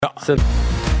Ja.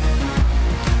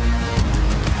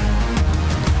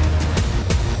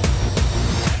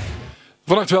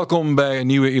 Vannacht welkom bij een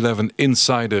nieuwe 11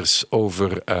 Insiders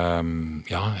over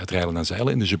het rijden en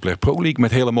zeilen in de Jupiler Pro League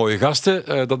met hele mooie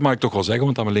gasten. Dat mag ik toch wel zeggen,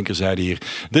 want aan mijn linkerzijde hier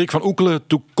Dirk van Oeckelen,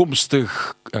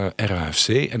 toekomstig RAFC.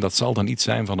 En dat zal dan iets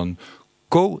zijn van een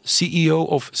co-CEO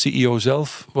of CEO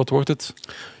zelf. Wat wordt het?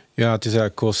 Ja, het is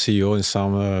eigenlijk co-CEO in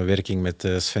samenwerking met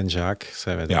Sven Jaak.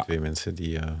 Zijn wij de twee mensen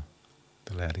die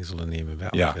de leiding zullen nemen bij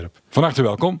Antwerpen. Van harte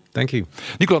welkom. Dank u.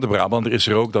 Nicola de Brabander is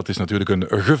er ook. Dat is natuurlijk een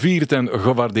gevierd en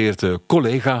gewaardeerd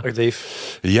collega. Dag Dave.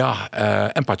 Ja,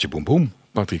 en Patje Boem Boem,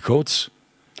 Patrick Goots.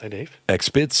 Dag Dave.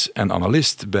 Ex-spits en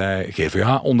analist bij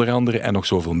GVA onder andere en nog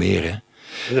zoveel meer. Hè.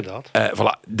 Inderdaad.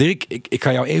 Voilà. Dirk, ik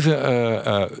ga jou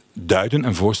even duiden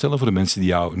en voorstellen voor de mensen die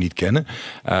jou niet kennen.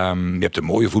 Je hebt een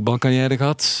mooie voetbalcarrière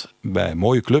gehad bij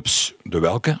mooie clubs. De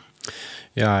welke?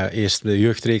 Ja, eerst de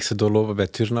jeugdreeksen doorlopen bij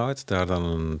Turnhout. Daar dan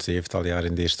een 7-tal jaar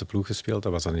in de eerste ploeg gespeeld.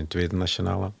 Dat was dan in de tweede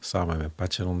nationale, samen met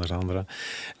Patje onder andere.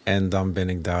 En dan ben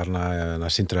ik daarna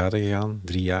naar Sint-Truiden gegaan.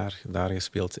 3 jaar daar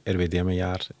gespeeld. RWDM een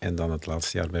jaar. En dan het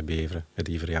laatste jaar bij Beveren, met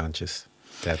Iveriaantjes.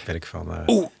 Tijdperk van...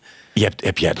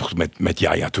 Heb jij toch met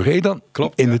Yaya Touré dan?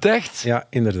 Klopt. In het echt? Ja,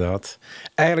 inderdaad.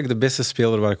 Eigenlijk de beste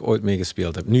speler waar ik ooit mee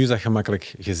gespeeld heb. Nu is dat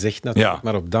gemakkelijk gezegd natuurlijk. Ja.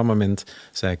 Maar op dat moment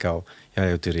zei ik al,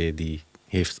 Yaya Touré die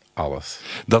heeft alles.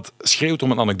 Dat schreeuwt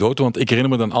om een anekdote, want ik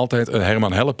herinner me dan altijd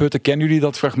Herman Helleputte. Kennen jullie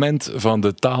dat fragment van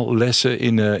de taallessen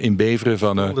in Beveren?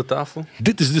 Van, de tafel.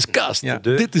 Dit is de kast,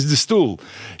 dit is de stoel.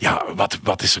 Ja,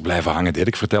 wat is er blijven hangen,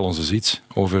 Dirk? Vertel ons eens iets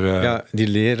over... Ja, die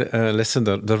leerlessen,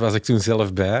 daar was ik toen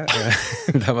zelf bij.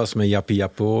 Dat was met Jappie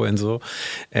Jappo en zo.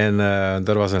 En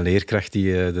daar was een leerkracht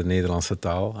die de Nederlandse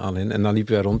taal aan in. En dan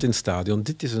liepen wij rond in het stadion.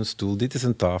 Dit is een stoel, dit is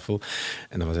een tafel.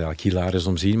 En dat was eigenlijk hilarisch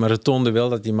om te zien. Maar het toonde wel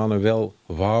dat die mannen wel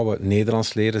wouden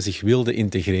Nederlands leren, zich wilden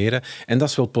integreren. En dat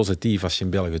is wel positief als je in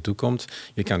België toekomt.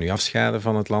 Je kan je afscheiden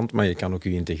van het land, maar je kan ook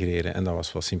je integreren. En dat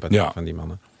was wel sympathiek van die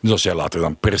mannen. Dus als jij later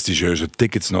dan prestigieuze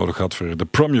tickets nodig had voor de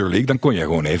Premier League, dan kon je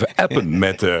gewoon even appen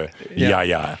met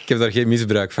ja. Ik heb daar geen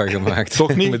misbruik van gemaakt.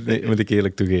 Toch niet? Moet ik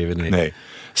eerlijk toegeven. Nee.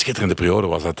 Schitterende periode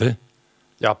was dat, hè?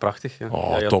 Ja, prachtig. Ja.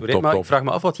 Oh, ja, top. Maar ik vraag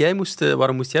me af wat jij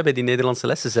waarom moest jij bij die Nederlandse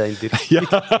lessen zijn, Dirk?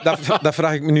 Ja, dat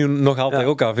vraag ik me nu nog altijd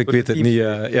ook af. Ik weet het niet.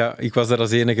 Ik was daar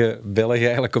als enige Belg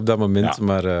eigenlijk op dat moment,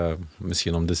 maar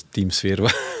misschien om de teamsfeer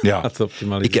wat te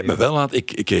optimaliseren. Ik heb me wel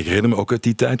ik herinner me ook uit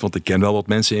die tijd, want ik ken wel wat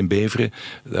mensen in Beveren.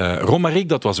 Romaric,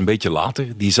 dat was een beetje later,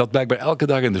 die zat blijkbaar elke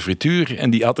dag in de frituur en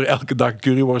die had er elke dag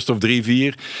curryworst of 3,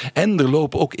 4. En er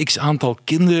lopen ook x-aantal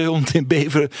kinderen rond in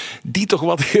Beveren die toch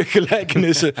wat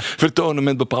gelijkenissen vertonen met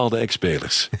bepaalde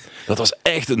ex-spelers. Dat was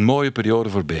echt een mooie periode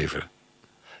voor Beveren.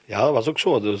 Ja, dat was ook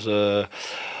zo. Dus,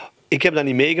 ik heb dat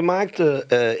niet meegemaakt.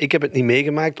 Ik heb het niet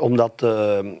meegemaakt omdat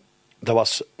dat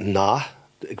was na.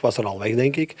 Ik was er al weg,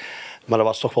 denk ik. Maar dat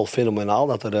was toch wel fenomenaal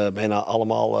dat er bijna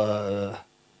allemaal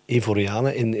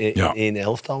Ivorianen in één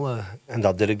elftal. En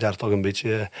dat Dirk daar toch een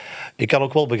beetje... Ik kan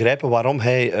ook wel begrijpen waarom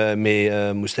hij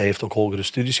mee moest. Hij heeft ook hogere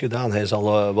studies gedaan. Hij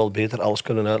zal wel beter alles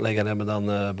kunnen uitleggen hebben dan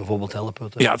bijvoorbeeld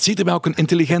Helleputte. Ja, het ziet er wel ook een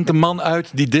intelligente man uit,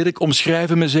 die Dirk.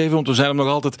 Omschrijven me eens even, want we zijn hem nog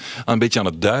altijd een beetje aan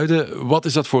het duiden. Wat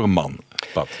is dat voor een man,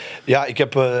 Pat? Ja, ik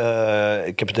heb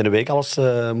het in de week alles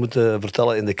moeten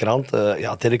vertellen in de krant.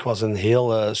 Dirk was een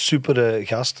heel super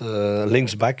gast.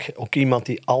 Linksback. Ook iemand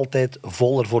die altijd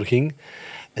vol ervoor ging.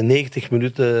 90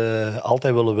 minuten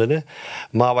altijd willen winnen.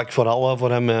 Maar wat ik vooral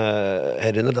voor hem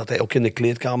herinner, dat hij ook in de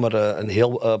kleedkamer een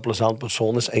heel plezant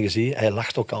persoon is. En je ziet, hij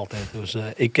lacht ook altijd. Dus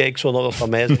ik kijk zo nog eens van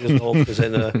mij zeggen zo, we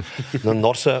zijn een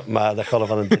Norse, maar dat gaat er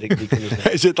van een Dirk niet kunnen zijn.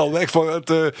 Hij zit al weg van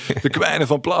de kwijnen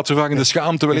van plaatsvervangende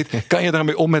schaamte wellicht. Kan je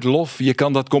daarmee om met lof? Je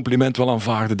kan dat compliment wel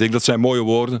aanvaarden, Dirk. Dat zijn mooie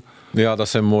woorden. Ja, dat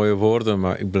zijn mooie woorden,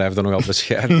 maar ik blijf er nog al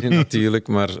bescheiden in natuurlijk.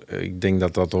 Maar ik denk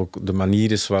dat dat ook de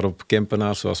manier is waarop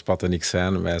Kempenaars, zoals Pat en ik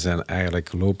zijn, wij zijn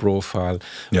eigenlijk low profile,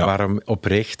 warm,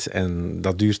 oprecht. En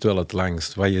dat duurt wel het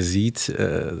langst. Wat je ziet,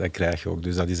 dat krijg je ook.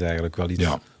 Dus dat is eigenlijk wel iets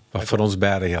wat voor ons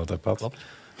beiden geldt, hè, Pat? Klopt.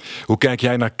 Hoe kijk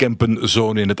jij naar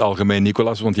Kempenzone in het algemeen,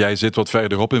 Nicolas? Want jij zit wat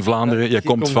verderop in Vlaanderen. Jij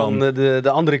komt van de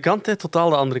andere kant, hè, totaal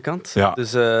de andere kant. Ja.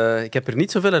 Dus ik heb er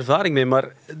niet zoveel ervaring mee,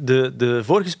 maar de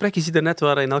voorgesprekjes die daarnet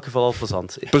waren in elk geval al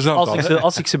plezant.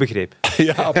 Als ik ze begreep.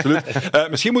 Ja, absoluut.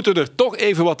 Misschien moeten we er toch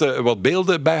even wat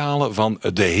beelden bij halen van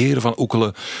de heer van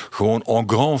Oeckelen. Gewoon en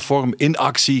grand vorm, in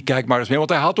actie. Kijk maar eens mee, want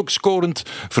hij had ook scorend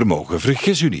vermogen.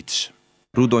 Vergis u niet.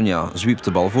 Roudonja zwiept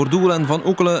de bal voor doel en Van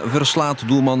Oeckelen verslaat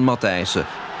doelman Matthijssen.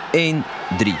 1-3.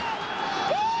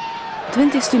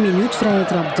 20e minuut, vrije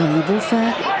trap Danny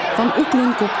Boffin. Van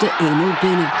Oeckelen kopte 1-0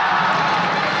 binnen.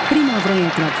 Prima vrije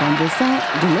trap van Boffin.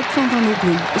 De lop van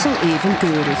Oeckelen is al even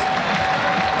keurig.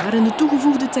 Maar in de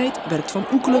toegevoegde tijd werkt Van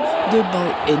Oeckelen de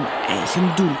bal in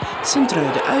eigen doel.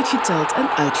 Sint-Truiden uitgeteld en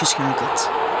uitgeschakeld.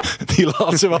 Die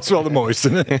laatste was wel de mooiste.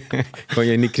 Hè? Kon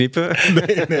je niet knippen?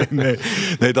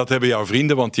 Nee, dat hebben jouw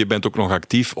vrienden, want je bent ook nog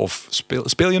actief. Of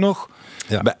speel je nog?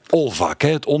 Ja. Bij Olvac,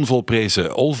 het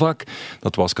onvolprezen Olvac.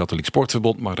 Dat was Katholiek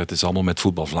Sportverbond, maar het is allemaal met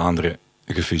Voetbal Vlaanderen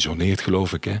gefusioneerd,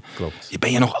 geloof ik. Hè? Klopt.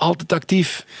 Ben je nog altijd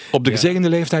actief op de gezegende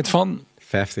leeftijd van...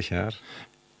 50 jaar.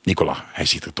 Nicola, hij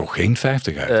ziet er toch geen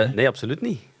 50 uit? Hè? Nee, absoluut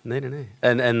niet. Nee.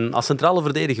 En als centrale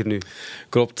verdediger nu?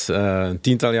 Klopt. Een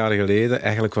 10-tal jaren geleden,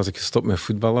 eigenlijk was ik gestopt met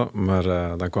voetballen, maar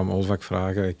dan kwam Olvac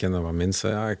vragen. Ik kende wat mensen.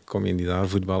 Ja, ik kom je niet daar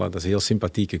voetballen. Dat is een heel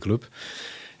sympathieke club.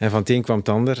 En van het een kwam het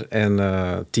ander.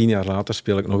 En 10 jaar later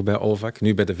speel ik nog bij Olvac.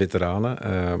 Nu bij de veteranen.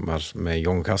 Maar met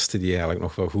jong gasten die eigenlijk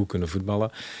nog wel goed kunnen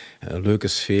voetballen. Leuke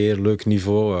sfeer, leuk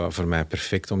niveau. Voor mij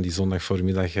perfect om die zondag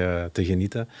voormiddag te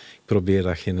genieten. Ik probeer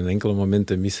dat geen enkele moment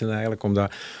te missen eigenlijk.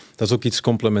 Omdat dat is ook iets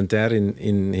complementair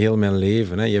in heel mijn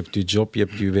leven. Hè. Je hebt je job, je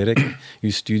hebt je werk,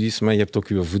 je studies, maar je hebt ook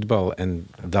je voetbal. En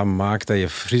dat maakt dat je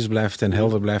fris blijft en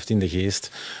helder blijft in de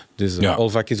geest. Dus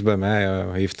Olvac is bij mij,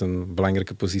 heeft een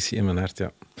belangrijke positie in mijn hart.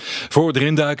 Ja. Voor we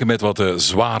erin duiken met wat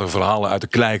zware verhalen uit de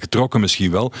klei getrokken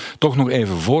misschien wel, toch nog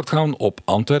even voortgaan op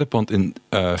Antwerpen. Want in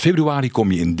februari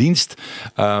kom je in dienst.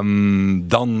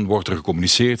 Dan wordt er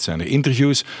gecommuniceerd, zijn er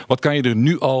interviews. Wat kan je er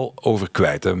nu al over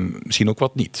kwijt? Misschien ook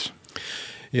wat niet.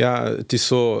 Ja, het is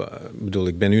zo.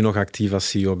 Ik ben nu nog actief als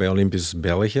CEO bij Olympus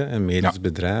België, een medisch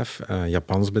bedrijf, een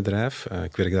Japans bedrijf.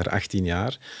 Ik werk daar 18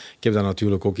 jaar. Ik heb daar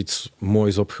natuurlijk ook iets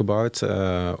moois opgebouwd.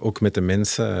 Ook met de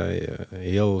mensen.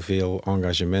 Heel veel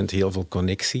engagement, heel veel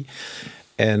connectie.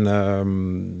 En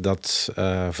dat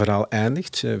verhaal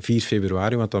eindigt 4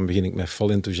 februari, want dan begin ik met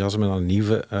vol enthousiasme aan een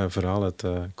nieuw verhaal, het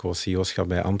co-CEOschap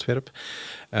bij Antwerpen.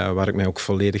 Waar ik mij ook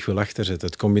volledig wil achterzetten.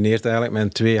 Het combineert eigenlijk mijn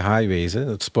 2 highways. Hè.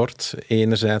 Het sport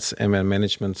enerzijds en mijn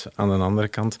management aan de andere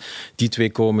kant. Die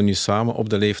 2 komen nu samen op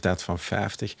de leeftijd van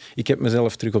 50. Ik heb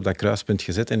mezelf terug op dat kruispunt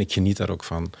gezet en ik geniet daar ook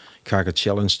van. Ik ga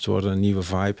gechallenged worden, een nieuwe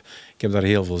vibe. Ik heb daar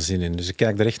heel veel zin in. Dus ik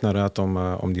kijk er echt naar uit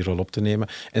om die rol op te nemen.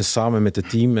 En samen met het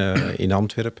team in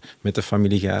Antwerpen, met de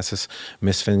familie Gijsens,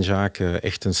 met Sven Jaak,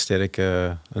 echt een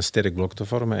sterk blok te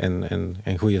vormen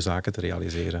en goede zaken te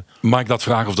realiseren. Mag ik dat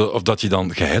vragen of dat je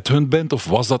dan geheadhunt bent? Of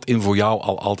was dat voor jou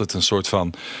al altijd een soort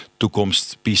van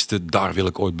toekomstpiste, daar wil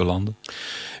ik ooit belanden?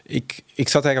 Ik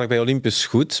zat eigenlijk bij Olympus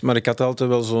goed, maar ik had altijd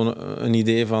wel zo'n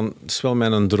idee van, het is wel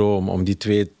mijn droom om die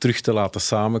 2 terug te laten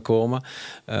samenkomen.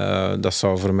 Dat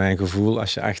zou voor mijn gevoel,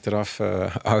 als je achteraf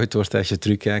oud wordt, als je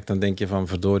terugkijkt, dan denk je van,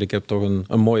 verdorie, ik heb toch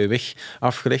een mooie weg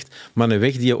afgelegd, maar een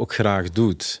weg die je ook graag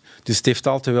doet. Dus het heeft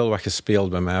altijd wel wat gespeeld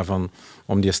bij mij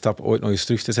om die stap ooit nog eens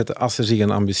terug te zetten als er zich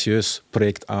een ambitieus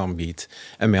project aanbiedt.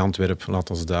 En met Antwerpen, laat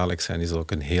ons duidelijk zijn, is dat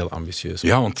ook een heel ambitieus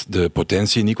project. Ja, want de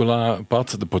potentie, Nicola,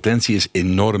 Pat, de potentie is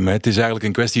enorm. Het is eigenlijk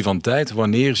een kwestie van tijd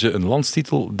wanneer ze een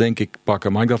landstitel, denk ik,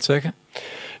 pakken. Mag ik dat zeggen?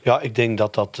 Ja, ik denk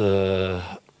dat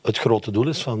het grote doel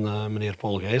is van meneer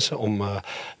Paul Gijssen om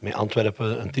met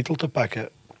Antwerpen een titel te pakken.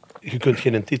 Je kunt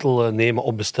geen titel nemen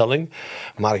op bestelling,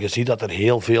 maar je ziet dat er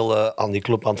heel veel aan die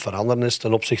club aan het veranderen is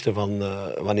ten opzichte van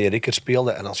wanneer ik er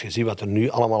speelde. En als je ziet wat er nu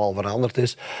allemaal al veranderd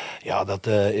is, ja,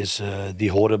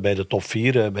 die horen bij de top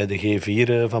 4, bij de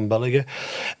G4 van België.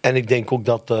 En ik denk ook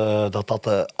dat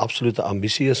de absolute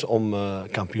ambitie is om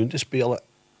kampioen te spelen.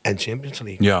 En Champions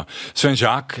League. Ja, Sven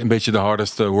Jaak, een beetje de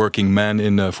hardest working man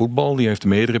in voetbal. Die heeft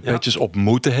meerdere petjes op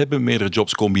moeten hebben, meerdere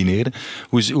jobs combineren.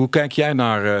 Hoe kijk jij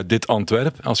naar dit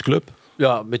Antwerpen als club?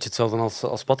 Ja, een beetje hetzelfde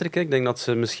als Patrick. Ik denk dat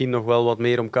ze misschien nog wel wat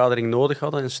meer omkadering nodig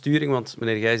hadden en sturing. Want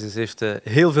meneer Gijsens heeft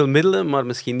heel veel middelen, maar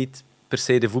misschien niet per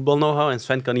se de voetbal-know-how. En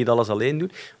Sven kan niet alles alleen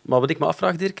doen. Maar wat ik me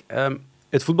afvraag, Dirk,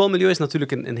 het voetbalmilieu is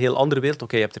natuurlijk een heel andere wereld.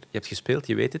 Oké, je hebt gespeeld,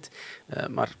 je weet het.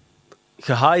 Maar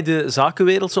gehaaide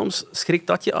zakenwereld soms, schrikt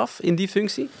dat je af in die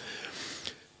functie?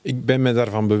 Ik ben me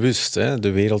daarvan bewust. Hè.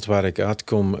 De wereld waar ik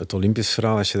uitkom, het Olympisch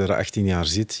verhaal, als je daar 18 jaar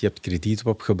zit, je hebt krediet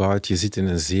opgebouwd, je zit in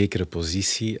een zekere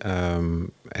positie.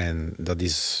 En dat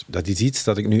is iets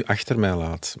dat ik nu achter mij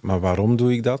laat. Maar waarom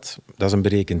doe ik dat? Dat is een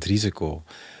berekend risico.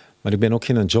 Maar ik ben ook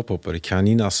geen jobhopper. Ik ga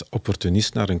niet als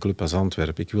opportunist naar een club als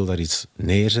Antwerpen. Ik wil daar iets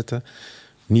neerzetten.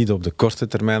 Niet op de korte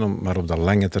termijn, maar op de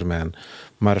lange termijn.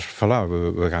 Maar voilà,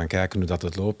 we gaan kijken hoe dat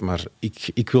het loopt. Maar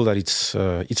ik wil daar iets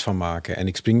van maken. En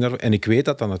ik spring daar. En ik weet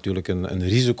dat dat natuurlijk een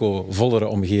risicovollere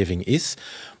omgeving is.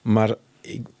 Maar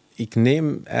ik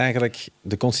neem eigenlijk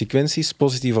de consequenties,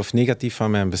 positief of negatief,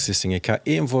 van mijn beslissingen. Ik ga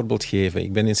 1 voorbeeld geven.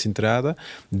 Ik ben in Sint-Truiden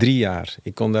 3 jaar.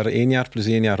 Ik kon daar 1 jaar plus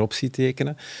 1 jaar optie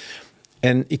tekenen.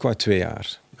 En ik wou 2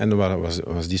 jaar. En er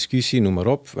was discussie, noem maar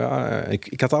op. Ja,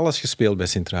 ik had alles gespeeld bij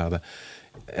Sint-Truiden.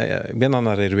 Ik ben dan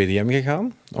naar RWDM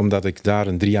gegaan, omdat ik daar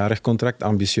een 3-jarig contract,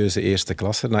 ambitieuze eerste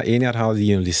klasse. Na 1 jaar halen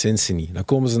die hun licentie niet. Dan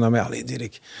komen ze naar mij, allee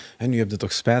Dirk, nu heb je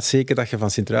toch spijt zeker dat je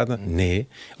van Sint-Truiden... Nee,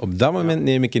 op dat moment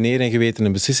neem ik in eer en geweten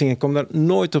een beslissing en kom daar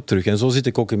nooit op terug. En zo zit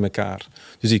ik ook in elkaar.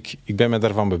 Dus ik ben me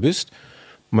daarvan bewust,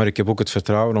 maar ik heb ook het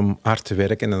vertrouwen om hard te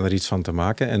werken en er iets van te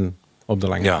maken en op de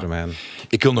lange termijn.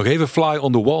 Ik wil nog even fly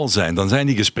on the wall zijn. Dan zijn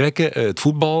die gesprekken, het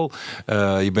voetbal,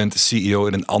 je bent CEO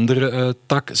in een andere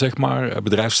tak, zeg maar,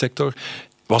 bedrijfssector.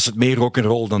 Was het meer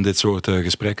rock'n'roll dan dit soort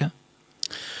gesprekken?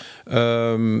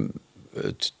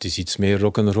 Het is iets meer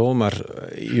rock'n'roll, maar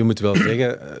je moet wel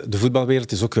zeggen, de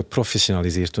voetbalwereld is ook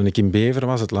geprofessionaliseerd. Toen ik in Beveren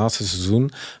was, het laatste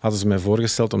seizoen, hadden ze mij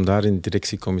voorgesteld om daar in het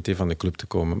directiecomité van de club te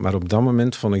komen. Maar op dat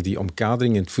moment vond ik die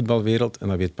omkadering in de voetbalwereld, en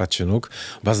dat weet Patje ook,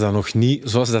 was dat nog niet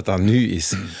zoals dat dan nu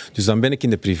is. Dus dan ben ik in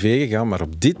de privé gegaan, maar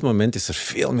op dit moment is er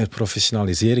veel meer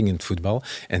professionalisering in het voetbal.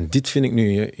 En dit vind ik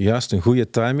nu juist een goede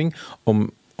timing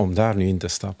om daar nu in te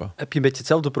stappen. Heb je een beetje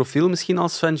hetzelfde profiel misschien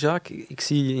als Sven-Jacques? Ik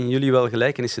zie in jullie wel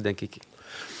gelijkenissen, denk ik.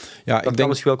 Ja, dat kan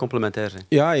misschien wel complementair zijn.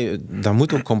 Ja, dat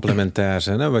moet ook complementair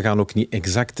zijn. Hè. We gaan ook niet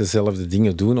exact dezelfde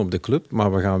dingen doen op de club,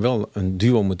 maar we gaan wel een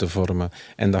duo moeten vormen.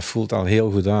 En dat voelt al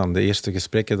heel goed aan. De eerste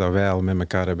gesprekken dat wij al met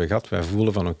elkaar hebben gehad, wij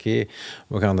voelen van oké,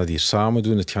 we gaan dat hier samen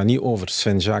doen. Het gaat niet over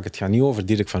Sven-Jacques, het gaat niet over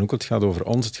Dirk van Oekel, het gaat over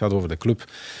ons, het gaat over de club.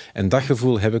 En dat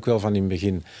gevoel heb ik wel van in het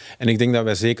begin. En ik denk dat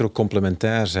wij zeker ook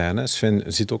complementair zijn. Hè. Sven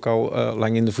zit ook al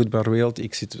lang in de voetbalwereld,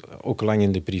 ik zit ook lang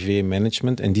in de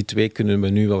privé-management. En die twee kunnen we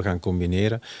nu wel gaan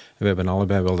combineren. We hebben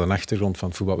allebei wel de achtergrond van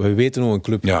het voetbal. We weten hoe een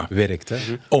club werkt. Hè.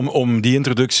 Om die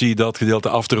introductie, dat gedeelte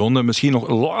af te ronden, misschien nog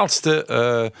een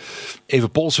laatste,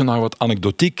 even polsen naar wat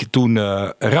anekdotiek. Toen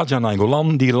Raja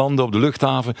Nainggolan, die landde op de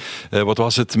luchthaven, wat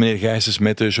was het, meneer Gijsens,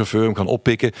 met de chauffeur hem gaan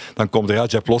oppikken. Dan komt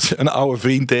Raja plots een oude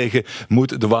vriend tegen,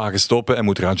 moet de wagen stoppen en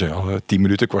moet Raja 10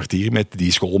 minuten, kwartier met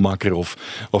die schoolmakker of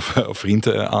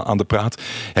vriend aan de praat.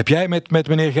 Heb jij met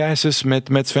meneer Gijsens,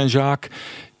 met Sven-Jacques,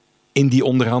 in die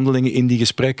onderhandelingen, in die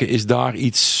gesprekken, is daar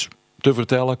iets te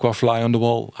vertellen qua fly on the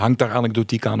wall? Hangt daar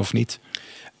anekdotiek aan of niet?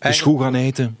 Dus goed gaan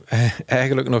eten?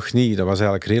 Eigenlijk nog niet. Dat was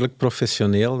eigenlijk redelijk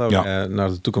professioneel dat we naar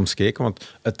de toekomst keken. Want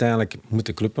uiteindelijk moet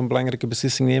de club een belangrijke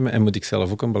beslissing nemen en moet ik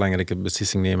zelf ook een belangrijke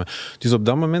beslissing nemen. Dus op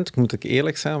dat moment, moet ik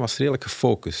eerlijk zijn, was redelijk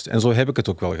gefocust. En zo heb ik het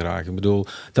ook wel graag. Ik bedoel,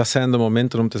 dat zijn de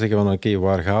momenten om te zeggen van oké,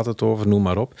 waar gaat het over? Noem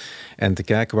maar op. En te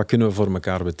kijken, wat kunnen we voor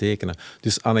elkaar betekenen?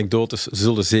 Dus anekdotes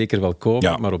zullen zeker wel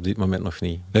komen, maar op dit moment nog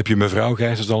niet. Heb je mevrouw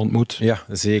Gijsens al ontmoet? Ja,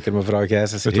 zeker. Mevrouw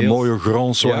Gijsens. Met een mooie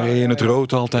grand soirée in het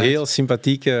rood altijd. Heel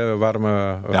sympathieke,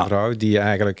 warme vrouw, die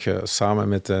eigenlijk samen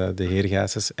met de heer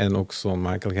Gijsens en ook zoon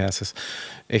Michael Gijsens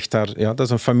echt daar, dat is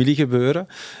een familiegebeuren,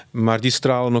 maar die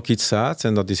stralen ook iets uit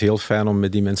en dat is heel fijn om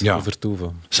met die mensen te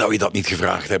vertoeven. Zou je dat niet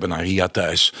gevraagd hebben naar Ria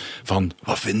thuis? Van,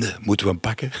 wat vinden? Moeten we hem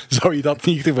pakken? Zou je dat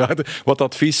niet gevraagd hebben? Wat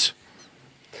advies?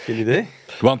 Geen idee.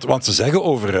 Want ze zeggen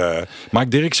over... mag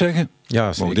ik Dirk zeggen?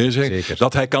 Ja, zeker.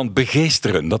 Dat hij kan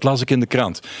begeesteren. Dat las ik in de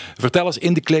krant. Vertel eens,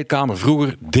 in de kleedkamer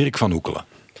vroeger Dirk van Oekelen.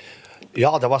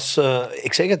 Ja, dat was,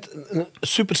 ik zeg het, een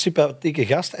super sympathieke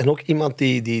gast. En ook iemand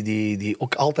die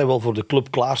ook altijd wel voor de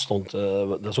club klaar stond.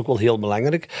 Dat is ook wel heel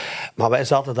belangrijk. Maar wij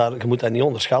zaten daar, je moet dat niet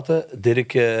onderschatten.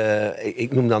 Dirk,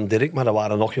 ik noem dan Dirk, maar er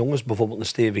waren nog jongens. Bijvoorbeeld een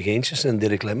Steven Geentjes en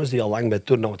Dirk Lemmens, die al lang bij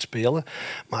Turnhout spelen.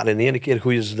 Maar in één keer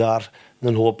gooien ze daar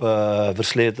een hoop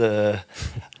versleten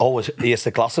oude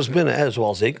eerste klassers binnen. Hè,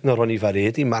 zoals ik, Ronnie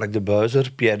Vareti, Mark de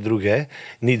Buizer, Pierre Droegij.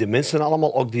 Niet de minsten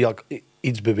allemaal, ook die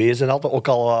iets bewezen hadden, ook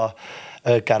al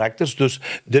karakters. Dus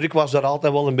Dirk was daar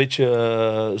altijd wel een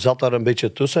beetje, zat daar een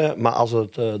beetje tussen. Maar als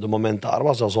het de moment daar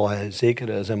was, dan zou hij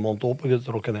zeker zijn mond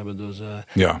opengetrokken hebben.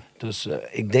 Dus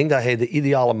ik denk dat hij de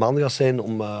ideale man gaat zijn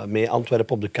om mee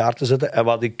Antwerpen op de kaart te zetten. En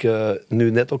wat ik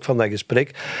nu net ook van dat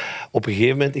gesprek, op een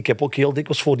gegeven moment, ik heb ook heel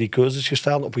dikwijls voor die keuzes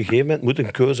gestaan, op een gegeven moment moet je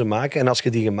een keuze maken. En als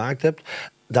je die gemaakt hebt,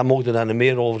 dan mocht je daar niet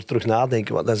meer over terug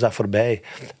nadenken, want dan is dat voorbij.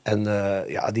 En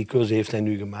die keuze heeft hij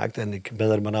nu gemaakt. En ik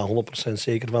ben er bijna 100%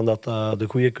 zeker van dat de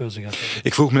goede keuze gaat zijn.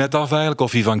 Ik vroeg me net af eigenlijk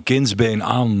of hij van kindsbeen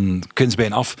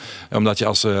af, omdat je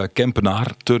als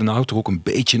Kempenaar, Turnhout, toch ook een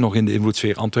beetje nog in de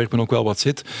invloedssfeer Antwerpen ook wel wat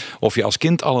zit, of je als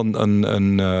kind al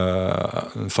een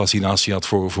fascinatie had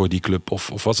voor die club,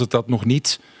 of was het dat nog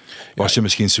niet? Was je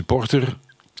misschien supporter?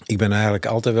 Ik ben eigenlijk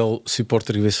altijd wel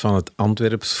supporter geweest van het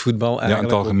Antwerps voetbal. Ja, in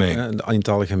het algemeen. In het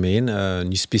algemeen,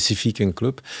 niet specifiek een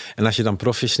club. En als je dan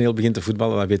professioneel begint te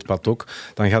voetballen, dat weet Pat ook,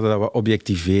 dan gaat dat wat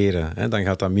objectiveren. Hè. Dan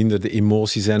gaat dat minder de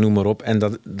emotie zijn, noem maar op.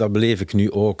 En dat beleef ik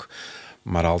nu ook.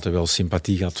 Maar altijd wel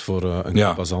sympathie gehad voor een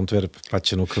club als Antwerpen. Had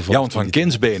je ook gevolgd. Ja, want van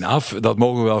kindsbeen af, dat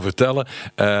mogen we wel vertellen.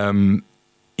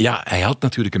 Hij had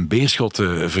natuurlijk een beerschot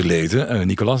verleden,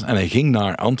 Nicolas, en hij ging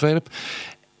naar Antwerpen.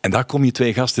 En daar kom je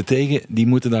 2 gasten tegen, die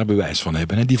moeten daar bewijs van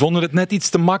hebben. Hè? Die vonden het net iets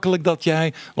te makkelijk dat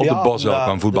jij op de Bosel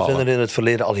kan voetballen. Er zijn er in het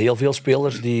verleden al heel veel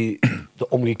spelers die de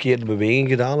omgekeerde beweging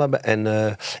gedaan hebben.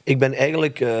 En ik ben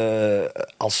eigenlijk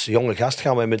als jonge gast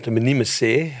gaan wij met de Menime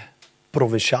C,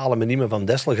 provinciale Menime van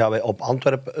Dessel, gaan wij op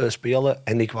Antwerpen spelen.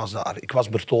 En ik was daar. Ik was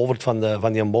betoverd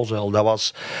van die Bosel. Dat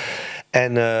was...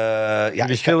 En,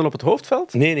 Jullie spelen op het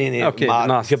hoofdveld? Nee. Okay, maar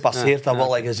naast. je passeert dat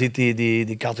wel en je ziet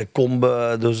die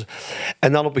catacombe. Dus.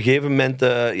 En dan op een gegeven moment,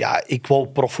 ik wou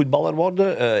profvoetballer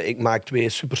worden. Ik maak 2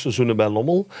 superseizoenen bij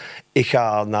Lommel. Ik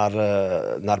ga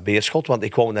naar Beerschot, want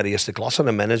ik wou naar eerste klasse.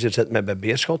 Een manager zet mij bij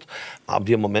Beerschot. Maar op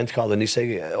die moment ga je niet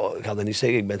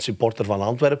zeggen, ik ben supporter van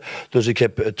Antwerpen. Dus ik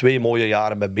heb 2 mooie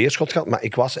jaren bij Beerschot gehad. Maar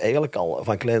ik was eigenlijk al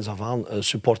van kleins af aan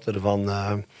supporter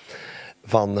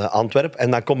van Antwerpen.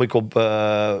 En dan kom ik op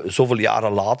zoveel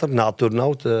jaren later, na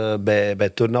Turnhout,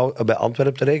 bij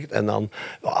Antwerpen terecht. En dan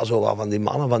zo wat van die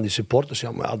mannen, van die supporters.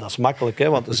 Ja, maar dat is makkelijk, hè,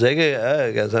 want te zeggen...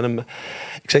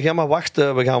 Ik zeg, ja, maar wacht,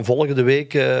 we gaan volgende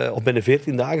week, of binnen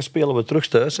 14 dagen spelen we terug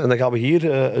thuis. En dan gaan we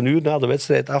hier 1 uur na de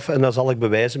wedstrijd af en dan zal ik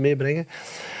bewijzen meebrengen.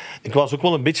 Ik was ook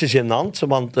wel een beetje gênant,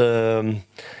 want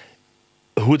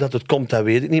hoe dat het komt, dat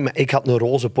weet ik niet. Maar ik had een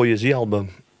roze poëziealbum.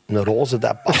 Een roze,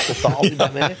 dat past totaal niet bij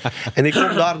mij. En ik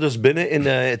kom daar dus binnen in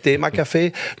het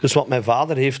themacafé. Dus wat mijn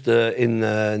vader heeft in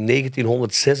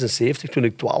 1976, toen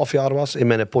ik 12 jaar was, in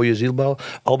mijn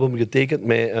poëziealbum getekend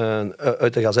met,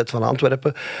 uit de Gazet van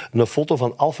Antwerpen, een foto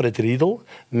van Alfred Riedel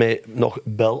met nog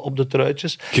Bel op de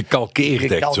truitjes.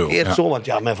 Gekalkeerd echt zo. Gekalkeerd zo, want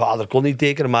ja, mijn vader kon niet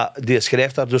tekenen, maar die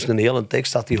schrijft daar dus een hele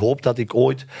tekst dat hij hoopt dat ik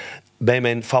ooit bij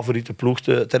mijn favoriete ploeg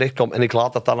terechtkom. En ik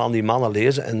laat dat dan aan die mannen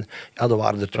lezen. En ja, er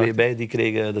waren er 2 bij, die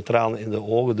kregen de tranen in de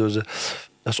ogen. Dus dat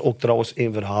is ook trouwens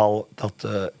een verhaal dat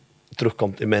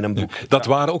terugkomt in mijn boek. Dat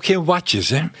waren ook geen watjes,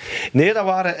 hè? Nee, dat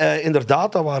waren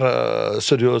inderdaad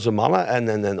serieuze mannen.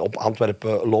 En op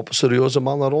Antwerpen lopen serieuze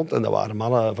mannen rond. En dat waren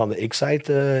mannen van de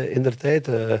X-side in der tijd.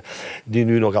 Die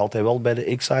nu nog altijd wel bij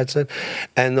de X-side zijn.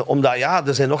 En omdat,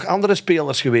 er zijn nog andere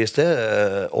spelers geweest.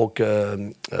 Hè. Ook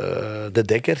De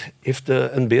Dekker heeft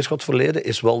een Beerschot verleden.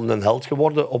 Is wel een held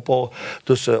geworden.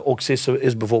 Dus ook Sisse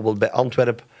is bijvoorbeeld bij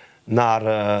Antwerpen naar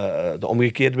de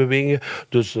omgekeerde bewegingen.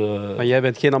 Dus, maar jij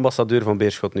bent geen ambassadeur van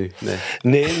Beerschot nu?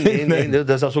 Nee.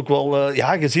 Dat is ook wel...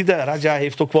 je ziet dat Radja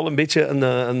heeft ook wel een beetje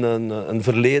een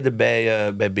verleden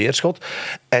bij Beerschot.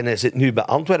 En hij zit nu bij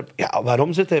Antwerpen. Ja,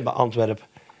 waarom zit hij bij Antwerpen?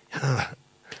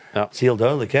 Ja, het is heel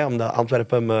duidelijk, hè, omdat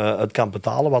Antwerpen het kan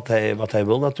betalen wat hij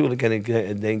wil natuurlijk. En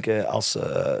ik denk,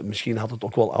 misschien had het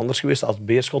ook wel anders geweest. Als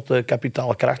Beerschot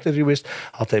kapitaalkrachtig geweest,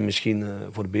 had hij misschien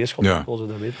voor Beerschot gekozen,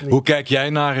 dat weet ik niet. Hoe kijk jij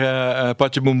naar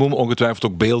Patje Boem Boem? Ongetwijfeld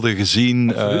ook beelden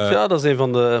gezien. Absoluut, dat is een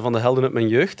van de helden uit mijn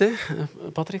jeugd, hè,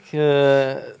 Patrick.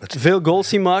 Veel goals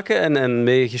zien maken en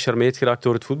mee gecharmeerd geraakt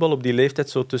door het voetbal op die leeftijd,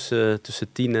 zo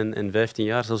tussen 10 en 15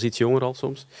 jaar, zelfs iets jonger al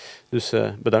soms. Dus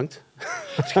bedankt.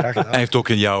 Hij heeft ook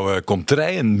in jouw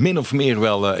komterijen min of meer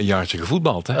wel een jaartje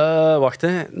gevoetbald, hè? Wacht,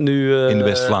 hè. Nu, in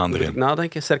West-Vlaanderen. Moet ik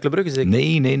nadenken. Cercle Brugge zeker?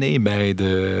 Nee, bij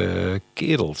de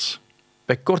Kerels.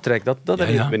 Bij Kortrijk, dat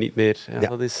herinner ik me niet meer. Ja,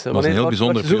 dat was een heel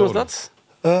bijzonder periode. Wat was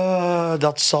dat?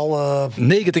 Dat zal... 90-91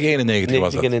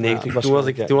 was dat. 91 was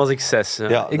toen was ik 6. Ja.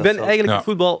 Ja, ik ben eigenlijk het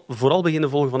voetbal vooral beginnen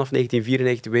volgen vanaf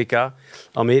 1994, WK,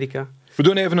 Amerika. We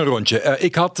doen even een rondje.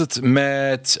 Ik had het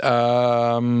met...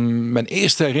 mijn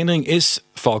eerste herinnering is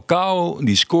Falcao,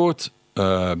 die scoort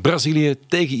Brazilië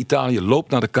tegen Italië,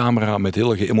 loopt naar de camera met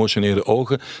heel geëmotioneerde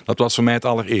ogen. Dat was voor mij het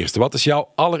allereerste. Wat is jouw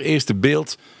allereerste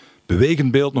beeld,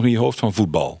 bewegend beeld nog in je hoofd van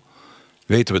voetbal?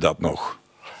 Weten we dat nog?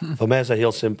 Voor mij is dat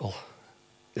heel simpel.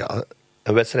 Ja,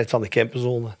 een wedstrijd van de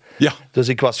Kempenzone. Ja. Dus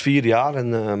ik was 4 jaar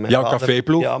en jouw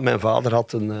caféploeg? Ja, mijn vader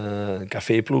had een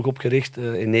caféploeg opgericht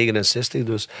in 1969.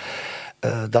 Dus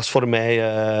dat is voor mij...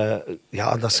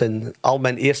 dat zijn al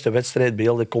mijn eerste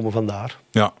wedstrijdbeelden komen vandaar.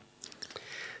 Ja.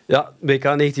 Ja, WK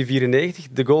 1994,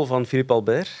 de goal van Philippe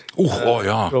Albert.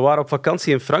 Ja. We waren op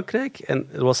vakantie in Frankrijk en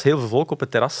er was heel veel volk op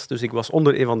het terras. Dus ik was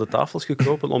onder een van de tafels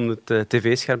gekropen om het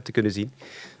tv-scherm te kunnen zien.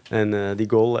 En die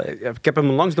goal... ik heb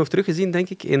hem langs nog teruggezien, denk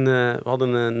ik. We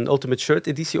hadden een Ultimate Shirt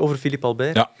editie over Philippe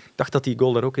Albert. Ja. Ik dacht dat die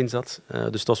goal er ook in zat.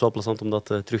 Dus het was wel plezant om dat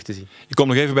terug te zien. Ik kom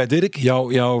nog even bij Dirk.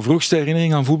 Jouw vroegste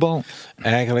herinnering aan voetbal?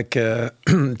 Eigenlijk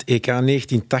het EK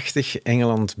 1980,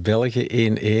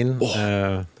 Engeland-België 1-1.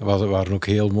 Dat waren ook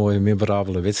heel mooie,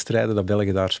 memorabele wedstrijden dat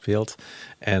België daar speelt.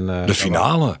 En, de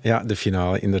finale? Ja, de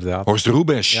finale, inderdaad. Horst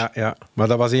Rubesch. Ja, maar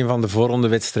dat was een van de voorronde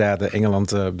wedstrijden,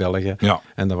 Engeland-België. Ja.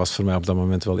 En dat was voor mij op dat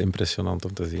moment wel impressionant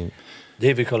om te zien.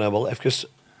 Dave, ik ga nou wel even...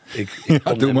 Ik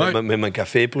kom met mijn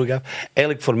caféploeg af.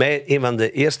 Eigenlijk voor mij een van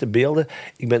de eerste beelden.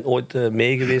 Ik ben ooit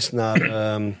mee geweest naar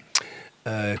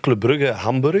Club Brugge,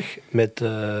 Hamburg, met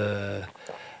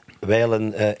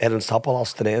wijlen Ernst Happel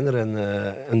als trainer en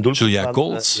een doelpunt Julien van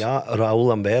Kools. Raoul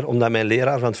Lambert. Omdat mijn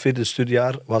leraar van het 4e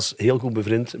studiejaar was heel goed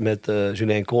bevriend met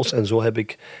Julien Kools. En zo heb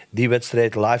ik die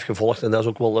wedstrijd live gevolgd. En dat is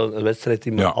ook wel een wedstrijd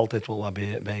die me altijd wel wat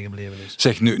bijgebleven is.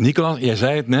 Zeg nu, Nicolas, jij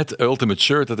zei het net, Ultimate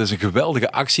Shirt, dat is een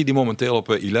geweldige actie die momenteel op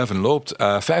 11 loopt.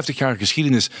 50 jaar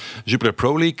geschiedenis Jupiler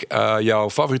Pro League. Jouw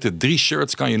favoriete 3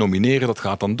 shirts kan je nomineren. Dat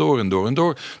gaat dan door en door en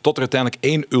door. Tot er uiteindelijk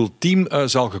 1 ultiem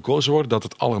zal gekozen worden. Dat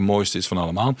het allermooiste is van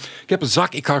allemaal. Ik heb een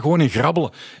zak, ik ga gewoon in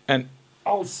grabbelen. En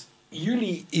als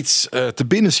jullie iets te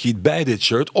binnen schiet bij dit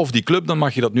shirt of die club, dan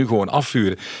mag je dat nu gewoon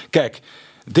afvuren. Kijk,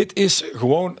 dit is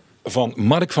gewoon van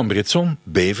Mark van Britsom,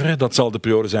 Beveren. Dat zal de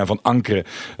periode zijn van Ankeren,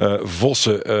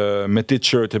 Vossen. Met dit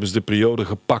shirt hebben ze de periode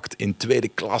gepakt in tweede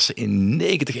klasse in 90-91,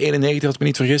 als ik me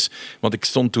niet vergis. Want ik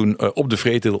stond toen op de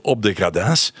Vreetil op de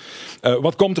Gradins.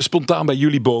 Wat komt er spontaan bij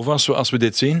jullie boven als we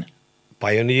dit zien?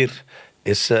 Pioneer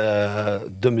is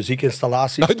de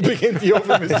muziekinstallatie. Het begint hier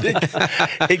over muziek.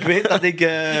 Ik weet dat ik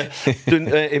toen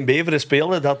in Beveren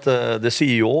speelde, dat de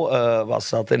CEO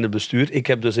zat in het bestuur. Ik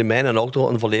heb dus in mijn auto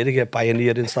een volledige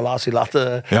Pioneer-installatie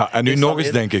laten Ja, en nu nog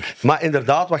eens, denk ik. Maar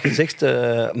inderdaad, wat je zegt,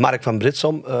 Mark van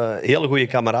Britsom, hele goede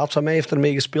kameraad van mij, heeft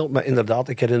ermee gespeeld. Maar inderdaad,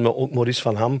 ik herinner me ook Maurice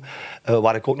van Ham,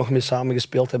 waar ik ook nog mee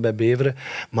samengespeeld heb bij Beveren.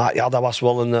 Maar ja, dat was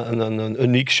wel een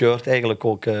uniek shirt eigenlijk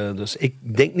ook. Dus ik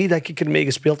denk niet dat ik ermee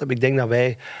gespeeld heb. Ik denk dat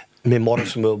wij met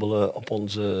Morrismeubelen op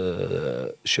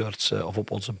onze shirts of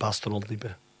op onze bast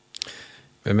rondliepen.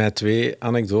 Bij mij 2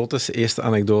 anekdotes. De eerste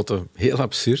anekdote, heel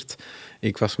absurd.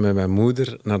 Ik was met mijn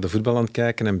moeder naar de voetbal aan het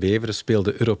kijken en Beveren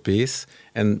speelde Europees.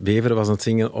 En Beveren was aan het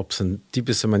zingen op zijn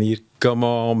typische manier. Come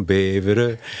on,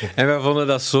 Beveren. En wij vonden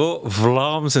dat zo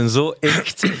Vlaams en zo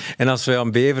echt. En als wij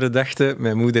aan Beveren dachten,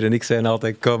 mijn moeder en ik zeiden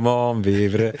altijd come on,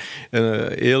 Beveren.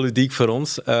 Heel ludiek voor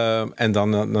ons. En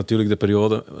dan natuurlijk de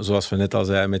periode, zoals we net al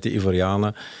zeiden, met de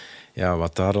Ivorianen. Ja,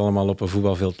 wat daar allemaal op een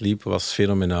voetbalveld liep, was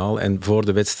fenomenaal. En voor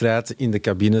de wedstrijd in de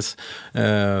cabines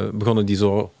begonnen die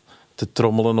zo te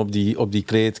trommelen op die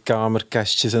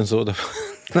kleedkamerkastjes en zo.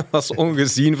 Dat was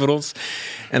ongezien voor ons.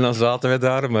 En dan zaten wij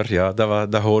daar, maar ja,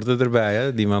 dat hoorde erbij,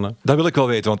 hè, die mannen. Dat wil ik wel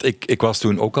weten, want ik was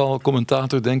toen ook al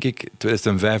commentator, denk ik.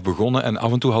 2005 begonnen en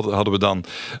af en toe hadden we dan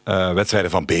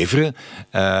wedstrijden van Beveren.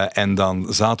 En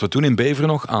dan zaten we toen in Beveren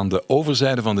nog aan de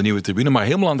overzijde van de nieuwe tribune, maar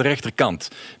helemaal aan de rechterkant.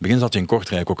 In het begin zat je in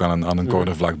Kortrijk ook aan een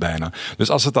cornervlag bijna. Dus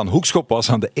als het dan hoekschop was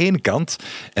aan de ene kant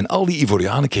en al die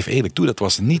Ivorianen, ik geef eerlijk toe, dat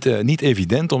was niet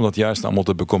evident om dat juist allemaal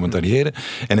te becommentariëren.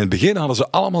 En in het begin hadden ze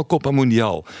allemaal Copa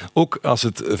Mundial. Ook als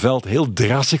het veld heel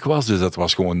drassig was, dus dat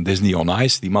was gewoon Disney on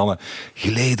Ice. Die mannen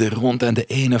gleden rond en de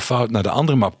ene fout naar de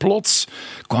andere. Maar plots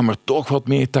kwam er toch wat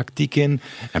meer tactiek in.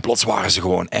 En plots waren ze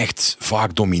gewoon echt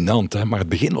vaak dominant. Hè? Maar het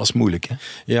begin was moeilijk. Hè?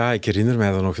 Ja, ik herinner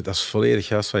mij dat nog. Dat is volledig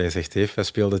juist wat je zegt, Eve. Wij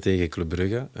speelden tegen Club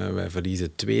Brugge. Wij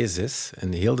verliezen 2-6.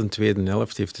 En heel de tweede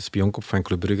helft heeft de spionkop van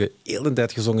Club Brugge heel de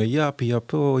tijd gezongen. Ja,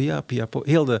 Piapo, ja, Piapo.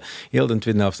 Heel de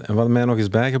tweede helft. En wat mij nog is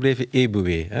bijgebleven,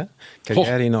 Eboué.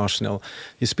 Carrière in Arsenal.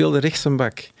 Die speelde rechts een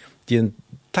bak. Die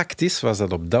tactisch was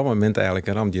dat op dat moment eigenlijk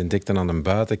een ramp. Die ontdekte aan de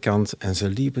buitenkant en ze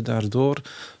liepen daardoor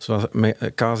zoals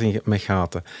kaas met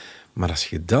gaten. Maar als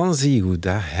je dan ziet hoe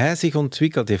dat hij zich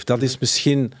ontwikkeld heeft, dat is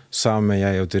misschien samen met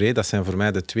Yaya Touré, dat zijn voor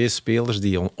mij de 2 spelers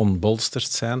die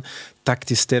onbolsterd zijn,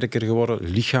 tactisch sterker geworden,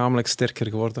 lichamelijk sterker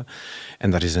geworden.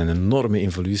 En daar is een enorme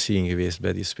evolutie in geweest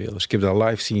bij die spelers. Ik heb dat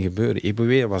live zien gebeuren.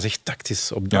 Eboué was echt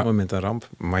tactisch op dat moment een ramp.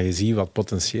 Maar je ziet wat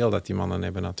potentieel dat die mannen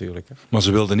hebben natuurlijk. Hè. Maar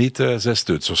ze wilden niet 6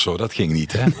 stuts of zo, dat ging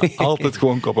niet. Hè? Altijd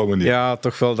gewoon Copa Mundial. Ja,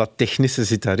 toch wel dat technische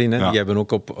zit daarin. Hè. Ja. Die hebben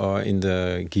ook in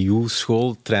de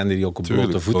Guillou-school, trainen die ook op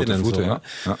blote voeten en zo. Ja.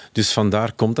 Ja. Dus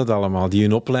vandaar komt dat allemaal. Die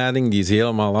hun opleiding die is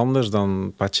helemaal anders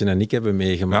dan Patje en ik hebben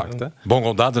meegemaakt. Ja.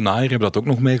 Bongonda de Naaier hebben dat ook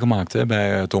nog meegemaakt.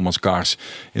 Bij Thomas Kaars.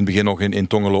 In het begin nog in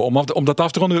Tongelo. Om dat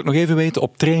af te ronden wil ik nog even weten.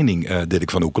 Op training,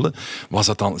 Dirk van Oekelen, was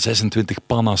dat dan 26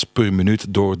 panna's per minuut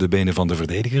door de benen van de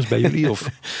verdedigers bij jullie? Of?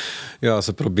 Ja,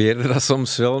 ze probeerden dat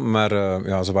soms wel, maar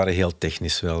ze waren heel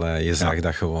technisch wel. Je zag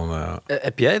dat gewoon.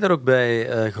 Heb jij daar ook bij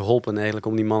geholpen eigenlijk,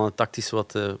 om die mannen tactisch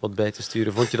wat bij te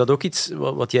sturen? Vond je dat ook iets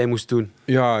wat jij moest doen?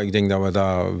 Ja, ik denk dat we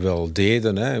dat wel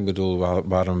deden. Hè. Ik bedoel, we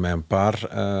waren met een paar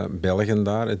Belgen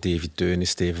daar. Davy Teunis,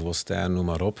 Steven Woestijn, noem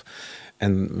maar op.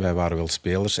 En wij waren wel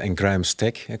spelers. En Graham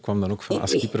Stack kwam dan ook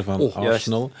als keeper van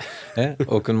Arsenal.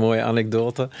 Ook een mooie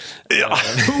anekdote. Ja,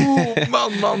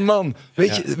 man.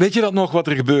 Weet je dat nog wat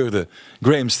er gebeurde?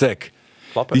 Graham Stack.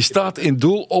 Die staat in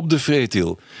doel op de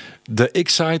Vreetil. De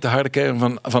X-side, de harde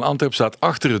kern van Antwerpen, staat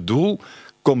achter het doel.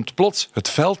 Komt plots het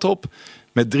veld op.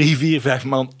 Met 3, 4, 5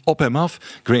 man op hem af.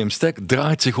 Graham Stack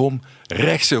draait zich om,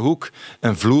 rechtse hoek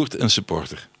en vloert een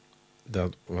supporter.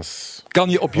 Dat was kan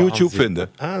je op waanzin. YouTube vinden.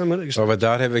 Wat we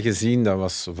daar hebben gezien, dat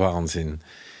was waanzin.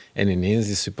 En ineens,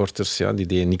 die supporters, die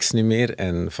deden niks niet meer.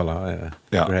 En voilà,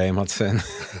 Graham had zijn...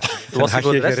 Was hij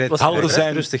voor de rest haalde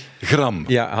zijn rustig? gram.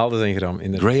 Ja, haalde zijn gram,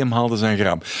 inderdaad. Graham haalde zijn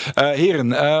gram. Heren,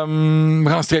 we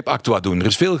gaan streep actua doen. Er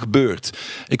is veel gebeurd.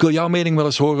 Ik wil jouw mening wel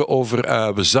eens horen over...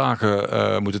 we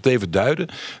zagen, moet het even duiden.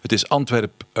 Het is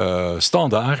Antwerp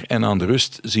Standaard. En aan de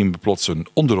rust zien we plots een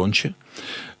onderrondje.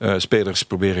 Spelers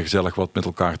proberen gezellig wat met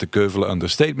elkaar te keuvelen.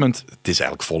 Understatement. Het is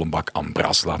eigenlijk vol een bak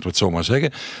ambras, laten we het zo maar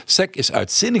zeggen. Sek is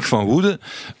uitzinnig van woede.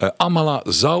 Amala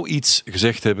zou iets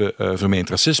gezegd hebben, vermeend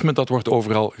racisme. Dat wordt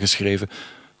overal geschreven.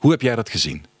 Hoe heb jij dat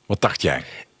gezien? Wat dacht jij?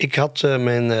 Ik had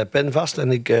mijn pen vast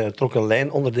en ik trok een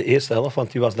lijn onder de eerste helft,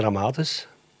 want die was dramatisch.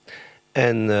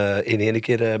 En in één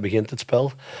keer begint het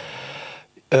spel.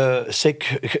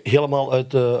 Sek helemaal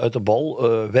uit de bal,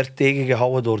 werd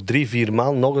tegengehouden door 3-4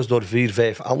 man, nog eens door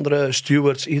 4-5 andere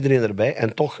stewards, iedereen erbij.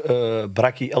 En toch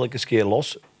brak hij elke keer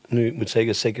los. Nu, ik moet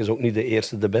zeggen, Sek is ook niet de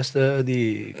eerste, de beste.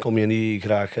 Die kom je niet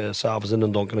graag 's avonds in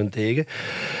een donkere tegen.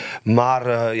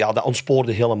 Maar dat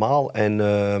ontspoorde helemaal. En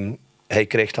hij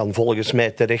kreeg dan volgens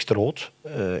mij terecht rood.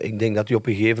 Ik denk dat hij op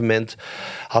een gegeven moment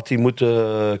had hij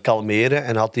moeten kalmeren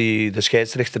en had hij de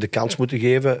scheidsrechter de kans moeten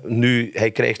geven. Nu,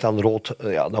 hij krijgt dan rood,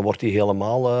 dan wordt hij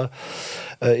helemaal...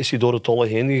 is hij door het tolle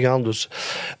heen gegaan. Dus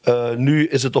nu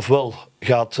is het ofwel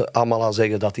gaat Amala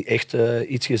zeggen dat hij echt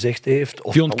iets gezegd heeft.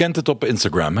 Je ontkent het op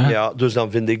Instagram, hè? Ja, dus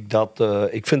dan vind ik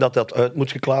dat uit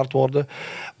moet geklaard worden.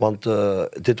 Want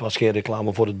dit was geen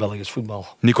reclame voor het Belgisch voetbal.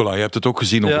 Nicola, je hebt het ook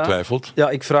gezien, ongetwijfeld. Ja,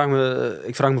 ik vraag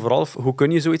me vooral af, hoe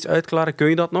kun je zoiets uitklaren? Kun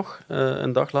je dat nog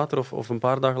een dag later of een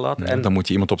paar dagen later? Nee, dan moet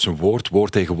je iemand op zijn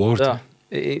woord tegen woord. Ja.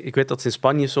 Ik weet dat ze in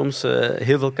Spanje soms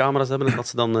heel veel camera's hebben en dat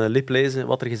ze dan liplezen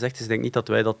wat er gezegd is. Ik denk niet dat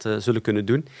wij dat zullen kunnen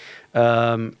doen.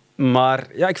 Maar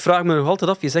ja, ik vraag me nog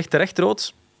altijd af, je zegt terecht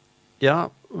rood. Ja,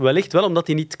 wellicht wel omdat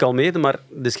hij niet kalmeerde, maar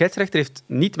de scheidsrechter heeft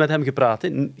niet met hem gepraat.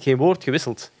 Hè. Geen woord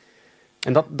gewisseld.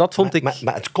 En dat vond ik...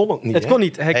 Maar het kon ook niet. Het kon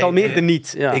niet. Hij kalmeerde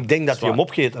niet. Ja. Ik denk dat hij hem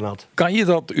opgegeten had. Kan je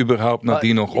dat überhaupt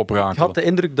nadien nog oprakelen? Ik had de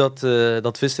indruk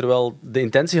dat Visser wel de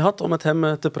intentie had om met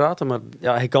hem te praten, maar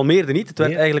ja, hij kalmeerde niet. Het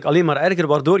werd eigenlijk alleen maar erger,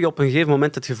 waardoor je op een gegeven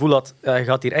moment het gevoel had, hij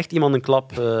gaat hier echt iemand een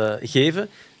klap geven.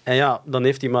 En ja, dan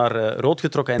heeft hij maar rood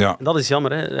getrokken. En dat is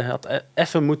jammer. Hè. Hij had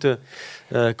even moeten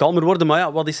kalmer worden. Maar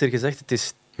ja, wat is er gezegd? Het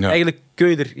is... Ja. Eigenlijk kun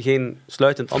je er geen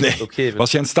sluitend antwoord op geven.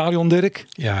 Was jij in het stadion, Dirk?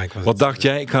 Ja, ik was. Wat dacht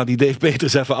jij? Ik ga die Dave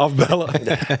Peters even afbellen.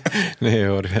 Nee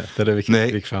hoor, daar heb ik geen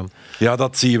schrik van. Ja,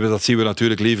 dat zien we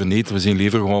natuurlijk liever niet. We zien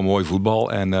liever gewoon mooi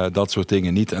voetbal en dat soort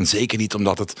dingen niet. En zeker niet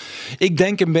omdat het... Ik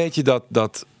denk een beetje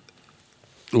dat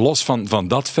los van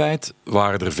dat feit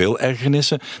waren er veel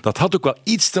ergernissen. Dat had ook wel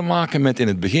iets te maken met in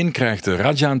het begin krijgt de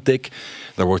Radja een tik.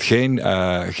 Daar wordt geen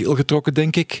geel getrokken,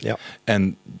 denk ik. Ja.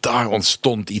 En daar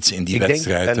ontstond iets in die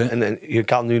wedstrijd. En je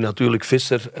kan nu natuurlijk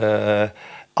Visser...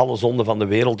 alle zonden van de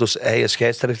wereld. Dus hij is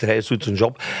scheidsrechter, hij doet zijn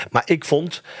job. Maar ik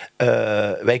vond,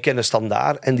 wij kennen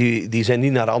Standaard en die zijn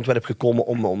niet naar Antwerpen gekomen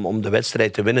om de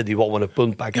wedstrijd te winnen. Die wouden een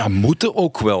punt pakken. Ja, moeten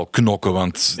ook wel knokken,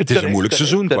 want het is een moeilijk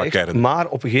seizoen qua kern. Maar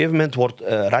op een gegeven moment wordt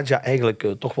Radja eigenlijk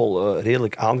toch wel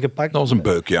redelijk aangepakt. Dat was een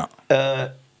beuk, ja.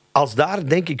 Als daar,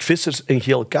 denk ik, Vissers een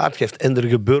geel kaart geeft en er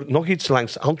gebeurt nog iets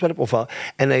langs Antwerpen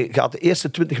en hij gaat de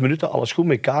eerste 20 minuten alles goed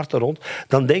met kaarten rond,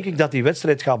 dan denk ik dat die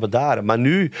wedstrijd gaat bedaren. Maar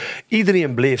nu,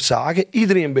 iedereen bleef zagen.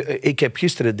 Ik heb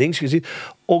gisteren dings gezien,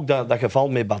 ook dat geval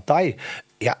met Bataille.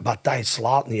 Ja, Bataille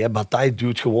slaat niet. Hè. Bataille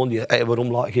duwt gewoon die...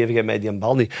 waarom geef jij mij die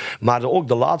bal niet? Maar ook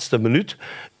de laatste minuut,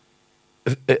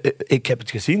 ik heb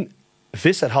het gezien...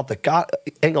 Visser had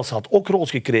Engels had ook rood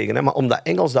gekregen, hè, maar omdat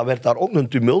Engels, dat werd daar ook een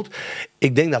tumult.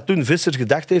 Ik denk dat toen Visser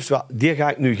gedacht heeft, die ga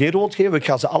ik nu geen rood geven, ik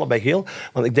ga ze allebei geel,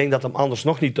 want ik denk dat hem anders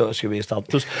nog niet thuis geweest had.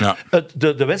 Dus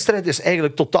de wedstrijd is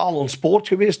eigenlijk totaal ontspoord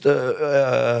geweest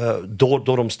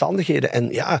door omstandigheden. En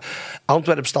ja,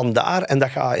 Antwerpen Standaard, en dat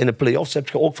gaat in de play-offs heb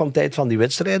je ook van tijd van die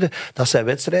wedstrijden. Dat zijn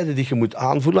wedstrijden die je moet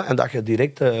aanvoelen en dat je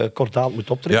direct kordaat moet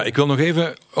optreden. Ja, ik wil nog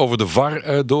even over de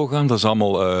VAR doorgaan. Dat is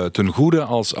allemaal ten goede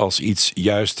als iets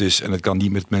juist is en het kan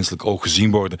niet met menselijk oog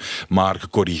gezien worden, maar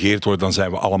gecorrigeerd worden, dan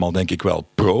zijn we allemaal denk ik wel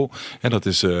pro. En dat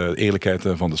is eerlijkheid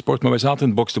van de sport. Maar wij zaten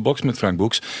in box-to-box met Frank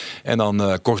Boeks en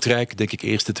dan Kortrijk, denk ik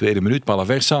eerste, tweede minuut,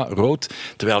 Palaversa, rood,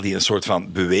 terwijl die een soort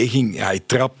van beweging, hij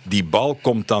trapt, die bal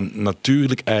komt dan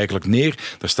natuurlijk eigenlijk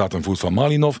neer. Daar staat een voet van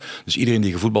Malinov, dus iedereen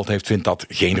die gevoetbald heeft vindt dat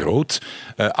geen rood.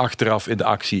 Achteraf in de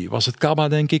actie was het Kaba,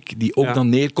 denk ik, die ook dan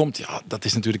neerkomt. Ja, dat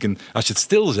is natuurlijk als je het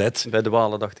stilzet... Bij de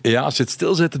Walen, dacht ik. Ja, als je het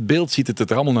stilzet, het beeld ziet het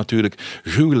er allemaal natuurlijk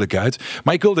gruwelijk uit.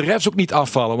 Maar ik wil de refs ook niet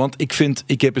afvallen, want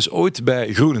ik heb eens ooit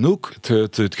bij Groenenhoek,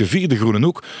 het gevierde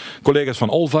Groenenhoek, collega's van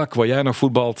Olvac, waar jij nog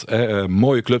voetbalt,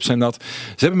 mooie clubs zijn dat,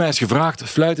 ze hebben mij eens gevraagd,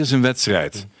 fluit eens een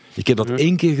wedstrijd. Ik heb dat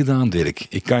 1 keer gedaan, Dirk.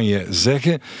 Ik kan je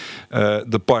zeggen,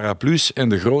 de paraplu's en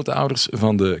de grootouders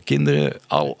van de kinderen,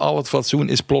 al het fatsoen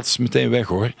is plots meteen weg,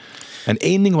 hoor. En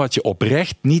 1 ding wat je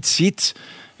oprecht niet ziet,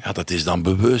 ja, dat is dan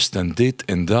bewust en dit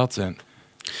en dat.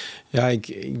 Ja,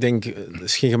 ik denk, het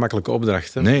is geen gemakkelijke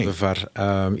opdracht, hè, Nee. voor de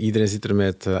VAR. Iedereen zit er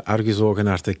met argusogen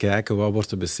naar te kijken, wat wordt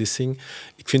de beslissing.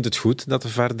 Ik vind het goed dat de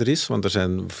VAR er is, want er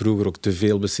zijn vroeger ook te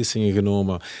veel beslissingen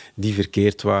genomen die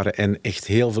verkeerd waren en echt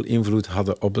heel veel invloed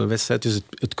hadden op de wedstrijd. Dus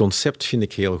het concept vind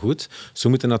ik heel goed. Ze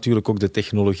moeten natuurlijk ook de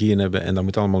technologieën hebben en dat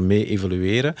moet allemaal mee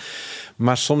evolueren.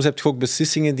 Maar soms heb je ook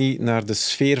beslissingen die naar de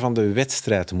sfeer van de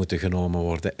wedstrijd moeten genomen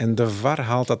worden. En de VAR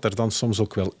haalt dat er dan soms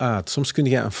ook wel uit. Soms kun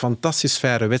je een fantastisch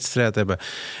faire wedstrijd hebben.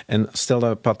 En stel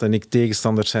dat Pat en ik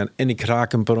tegenstanders zijn en ik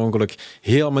raak hem per ongeluk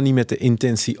helemaal niet met de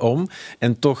intentie om.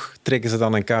 En toch trekken ze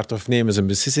dan een kaart of nemen ze een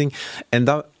beslissing. En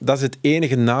dat is het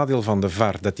enige nadeel van de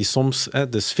VAR. Dat die soms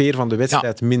de sfeer van de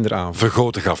wedstrijd minder aanvoelt.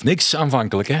 Vergoten gaf niks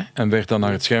aanvankelijk, hè? En werd dan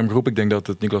naar het scherm geroepen. Ik denk dat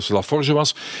het Nicolas Laforge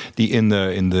was die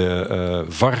in de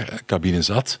VAR-cabine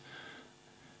zat.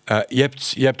 Je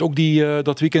hebt ook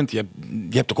dat weekend, je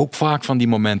hebt toch ook vaak van die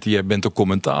momenten, je bent ook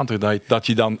commentator, dat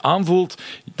je dan aanvoelt,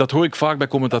 dat hoor ik vaak bij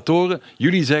commentatoren,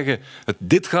 jullie zeggen,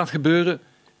 dit gaat gebeuren,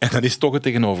 en dan is het toch het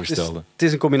tegenovergestelde. Het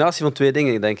is een combinatie van 2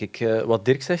 dingen, denk ik. Wat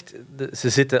Dirk zegt, ze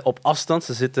zitten op afstand,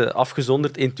 ze zitten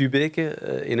afgezonderd in Tubeke,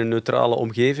 in een neutrale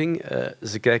omgeving.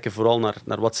 Ze kijken vooral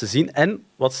naar wat ze zien. En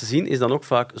wat ze zien is dan ook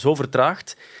vaak zo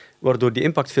vertraagd, waardoor die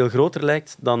impact veel groter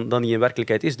lijkt dan die in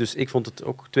werkelijkheid is. Dus ik vond het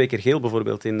ook 2 keer geel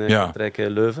bijvoorbeeld in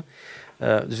Kortrijk-Leuven.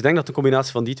 Dus ik denk dat het een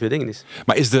combinatie van die 2 dingen is.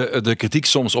 Maar is de kritiek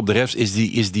soms op de refs,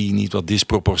 is die niet wat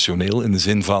disproportioneel? In de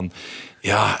zin van,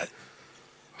 ja,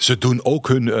 ze doen ook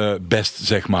hun best,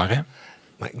 zeg maar. Hè?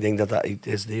 Maar ik denk dat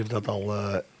ITSD heeft dat al...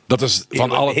 Dat is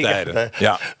van alle tijden.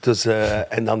 Ja. Dus,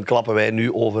 en dan klappen wij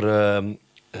nu over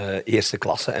eerste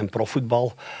klasse en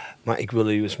profvoetbal. Maar ik wil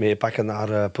u eens meepakken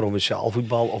naar provinciaal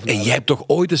voetbal. En jij hebt toch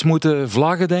ooit eens moeten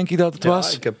vlaggen, denk ik dat het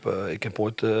was? Ik heb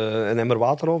ooit een emmer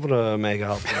water over mij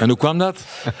gehad. En hoe kwam dat?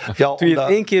 Ja, Toen je het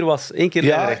 1 keer was, 1 keer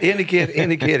ja, ene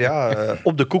keer, ja.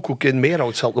 Op de Koekoek in Meerhout,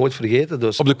 ik zal het nooit vergeten.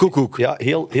 Dus, Op de Koekoek? Ja,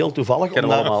 heel toevallig.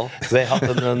 Kennen we allemaal. Wij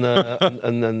hadden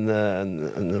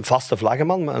een vaste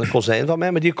vlaggenman, een kozijn van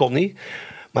mij, maar die kon niet.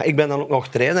 Maar ik ben dan ook nog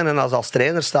trainer en als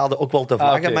trainer sta je ook wel te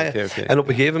vlaggen. Okay. En op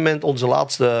een gegeven moment, onze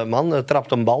laatste man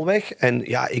trapt een bal weg. En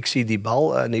ja, ik zie die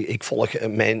bal en ik volg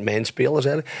mijn spelers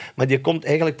eigenlijk. Maar die komt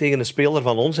eigenlijk tegen een speler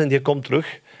van ons en die komt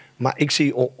terug. Maar ik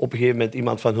zie op een gegeven moment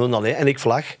iemand van hun alleen en ik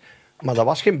vlag. Maar dat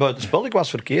was geen buitenspel, ik was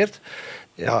verkeerd.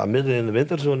 Ja, midden in de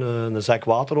winter zo'n zak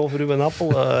water over uw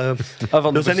appel.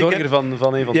 Van de verzorger van een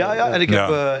van de... Ja, en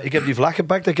ik heb die vlag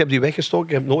gepakt, ik heb die weggestoken.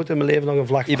 Ik heb nooit in mijn leven nog een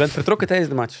vlag. Je bent vertrokken tijdens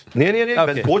de match? Nee, ik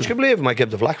ben coach gebleven, maar ik heb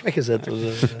de vlag weggezet.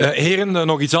 Dus, heren,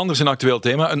 nog iets anders, een actueel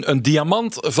thema. Een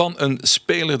diamant van een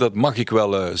speler, dat mag ik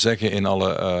wel zeggen in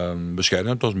alle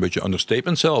bescheidenheid. Dat was een beetje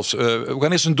understatement zelfs. We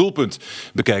gaan eens een doelpunt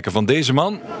bekijken van deze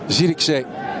man. Zierikzee.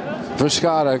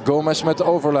 Verscharen, Gomez met de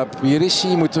overlap. Hier is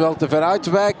hij, moet wel te ver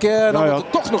uitwijken. Dan wordt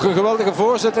het toch nog een geweldige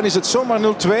voorzet en is het zomaar 0-2.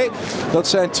 Dat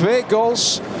zijn 2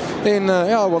 goals in,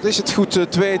 wat is het goed,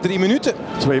 2-3 minuten.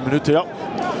 2 minuten, ja.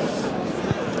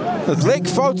 Het leek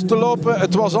fout te lopen,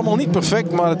 het was allemaal niet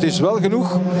perfect, maar het is wel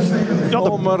genoeg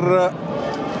om er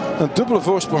een dubbele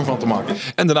voorsprong van te maken.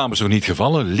 En de naam is nog niet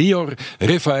gevallen. Lior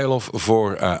Refailov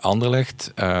voor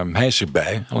Anderlecht. Hij is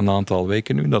erbij al een aantal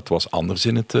weken nu. Dat was anders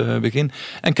in het begin.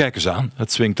 En kijk eens aan.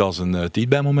 Het swingt als een tiet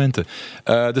bij momenten.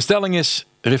 De stelling is,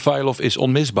 Refailov is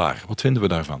onmisbaar. Wat vinden we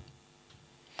daarvan?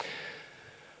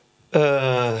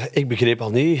 Ik begreep al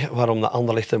niet waarom de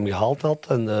Anderlecht hem gehaald had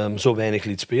en zo weinig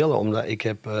liet spelen. Omdat ik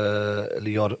heb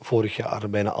Lior vorig jaar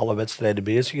bijna alle wedstrijden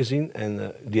bezig gezien.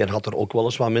 En die had er ook wel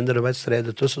eens wat mindere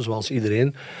wedstrijden tussen, zoals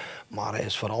iedereen. Maar hij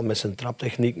is vooral met zijn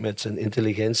traptechniek, met zijn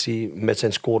intelligentie, met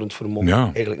zijn scorend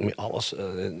vermogen, eigenlijk met alles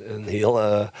een heel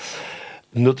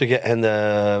nuttige en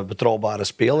betrouwbare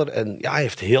speler. En ja, hij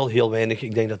heeft heel weinig.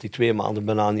 Ik denk dat hij 2 maanden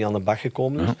bijna niet aan de bak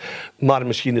gekomen is. Ja. Maar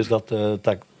misschien is dat de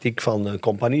tactiek van de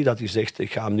compagnie, dat hij zegt,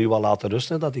 ik ga hem nu wel laten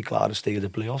rusten, dat hij klaar is tegen de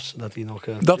play-offs. Dat hij nog,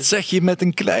 dat zeg je met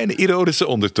een kleine ironische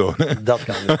ondertoon. Dat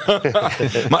kan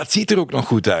niet. Maar het ziet er ook nog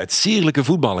goed uit. Sierlijke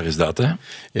voetballer is dat, hè?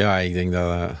 Ja, ik denk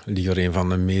dat Lior een van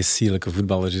de meest sierlijke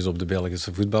voetballers is op de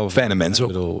Belgische voetbal. Fijne mens ook.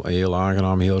 Ik bedoel, heel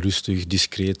aangenaam, heel rustig,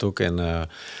 discreet ook. En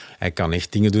hij kan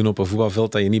echt dingen doen op een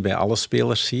voetbalveld dat je niet bij alle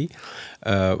spelers ziet.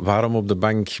 Waarom op de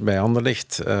bank bij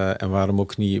Anderlecht en waarom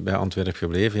ook niet bij Antwerpen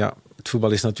gebleven? Ja, het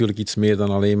voetbal is natuurlijk iets meer dan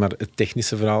alleen maar het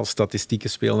technische verhaal. Statistieken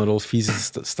spelen een rol,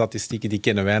 fysische statistieken, die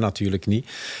kennen wij natuurlijk niet.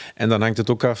 En dan hangt het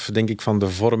ook af, denk ik, van de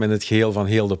vorm en het geheel van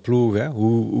heel de ploeg. Hè.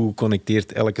 Hoe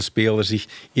connecteert elke speler zich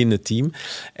in het team?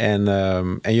 En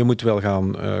je moet wel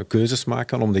gaan keuzes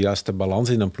maken om de juiste balans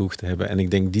in een ploeg te hebben. En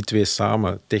ik denk die twee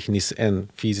samen, technisch en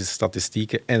fysische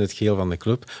statistieken en het geheel van de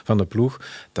club, van de ploeg,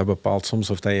 dat bepaalt soms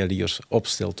of dat je Liers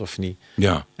opstelt of niet.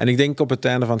 Ja. En ik denk op het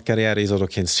einde van de carrière is dat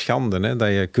ook geen schande, hè, dat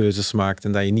je keuzes maakt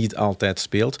en dat je niet altijd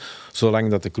speelt. Zolang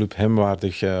dat de club hem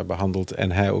waardig behandelt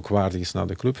en hij ook waardig is naar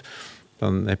de club,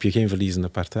 dan heb je geen verliezende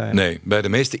partij. Nee, bij de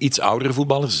meeste iets oudere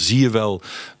voetballers zie je wel,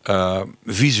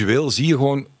 visueel zie je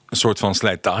gewoon een soort van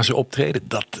slijtage optreden.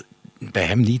 Dat bij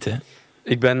hem niet, hè?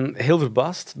 Ik ben heel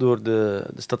verbaasd door de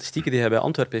statistieken die hij bij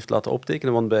Antwerpen heeft laten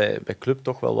optekenen, want bij Club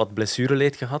toch wel wat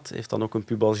blessureleed gehad. Heeft dan ook een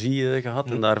pubalgie gehad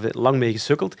en daar lang mee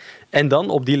gesukkeld. En dan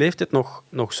op die leeftijd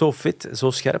nog zo fit,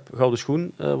 zo scherp, gouden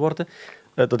schoen worden.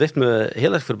 Dat heeft me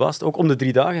heel erg verbaasd. Ook om de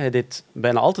 3 dagen. Hij deed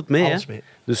bijna altijd mee. Alles hè? mee.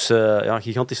 Dus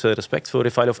gigantisch respect voor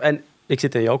Refailov. En ik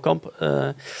zit in jouw kamp,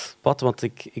 Pat, want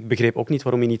ik begreep ook niet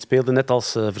waarom hij niet speelde. Net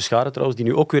als Verscharen trouwens, die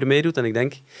nu ook weer meedoet. En ik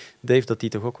denk, Dave, dat die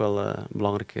toch ook wel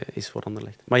belangrijk is voor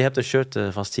Anderlecht. Maar je hebt een shirt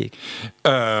vast, zie ik.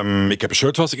 Ik heb een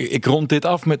shirt vast. Ik rond dit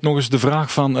af met nog eens de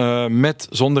vraag van met,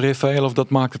 zonder Refailov, dat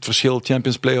maakt het verschil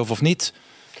Champions Play-off of niet?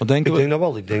 Wat denken we? Ik denk dat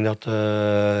wel. Ik denk dat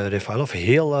Refailov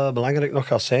heel belangrijk nog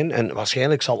gaat zijn. En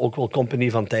waarschijnlijk zal ook wel Company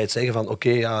van tijd zeggen van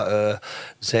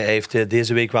zij heeft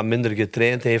deze week wat minder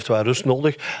getraind, hij heeft wat rust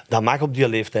nodig. Dat mag op die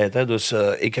leeftijd. Hè. Dus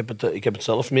ik heb het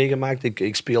zelf meegemaakt.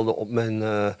 Ik speelde op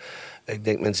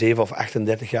mijn 7 of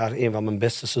 38 jaar een van mijn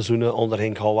beste seizoenen onder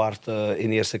Henk Houwaard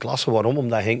in eerste klasse. Waarom?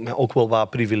 Omdat Henk mij ook wel wat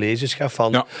privileges gaf.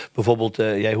 Van, bijvoorbeeld,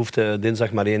 jij hoeft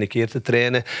dinsdag maar 1 keer te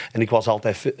trainen. En ik was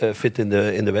altijd fit in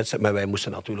de wedstrijd. Maar wij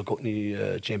moesten natuurlijk ook niet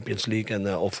Champions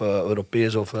League of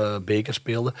Europees of beker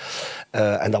spelen.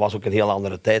 En dat was ook een heel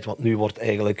andere tijd. Want nu wordt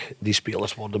eigenlijk, die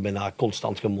spelers worden bijna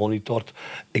constant gemonitord.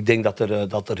 Ik denk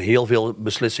dat er heel veel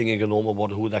beslissingen genomen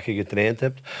worden hoe dat je getraind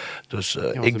hebt. Dus,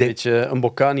 ik een denk, beetje een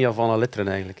Bocania van letteren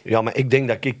eigenlijk. Ja, maar ik denk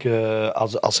dat ik,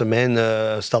 als ze mijn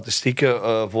statistieken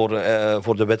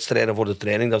voor de wedstrijden, voor de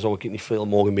training, dan zou ik niet veel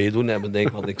mogen meedoen hebben, denk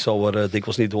ik, want ik zou er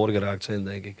dikwijls niet doorgeraakt zijn,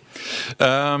 denk ik.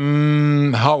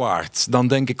 Houwaard, dan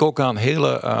denk ik ook aan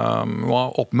hele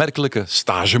opmerkelijke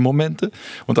stagemomenten.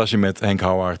 Want als je met Henk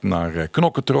Houwaard naar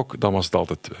Knokke trok, dan was het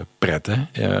altijd pret, hè?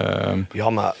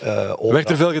 Werd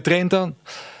er veel getraind dan?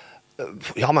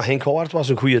 Ja, maar Henk Houwaard was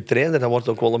een goede trainer. Dat wordt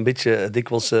ook wel een beetje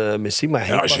dikwijls missie. Maar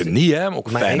Henk genie, hè? Ook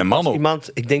een fijne man ook.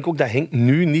 Ik denk ook dat Henk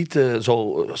nu niet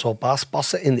zou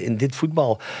passen in dit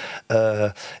voetbal.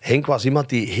 Henk was iemand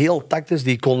die heel tactisch,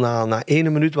 die kon na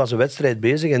 1 minuut was een wedstrijd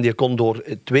bezig en die kon door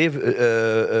 2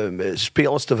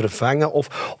 spelers te vervangen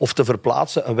of te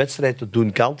verplaatsen een wedstrijd te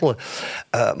doen kantelen.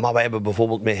 Maar wij hebben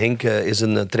bijvoorbeeld met Henk is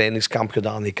een trainingskamp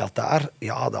gedaan in Qatar.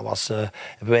 Ja, hebben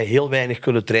wij heel weinig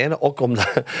kunnen trainen. Ook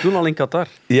omdat... Toen al in Qatar?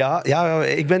 Ja,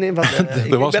 ik ben een van de... ik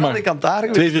ben al in Qatar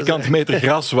geweest. 2 vierkante meter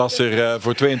gras was er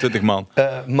voor 22 man.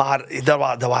 Maar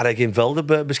daar waren geen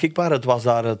velden beschikbaar. Het was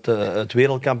daar het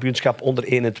wereldkampioenschap onder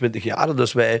 21 jaar.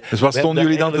 Dus wat stonden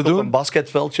jullie dan te doen? Op een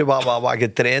basketveldje wat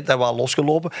getraind en wat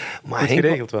losgelopen. Maar goed Henk,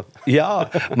 geregeld wel. Ja,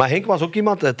 maar Henk was ook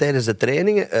iemand tijdens de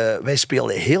trainingen. Wij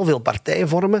speelden heel veel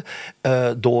partijvormen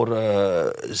door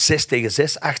 6 tegen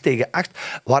 6, 8 tegen 8,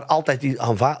 waar altijd iets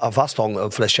aan vasthong.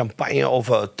 Een fles champagne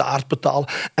of taart betalen.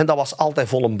 En dat was altijd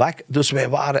vol een bak. Dus wij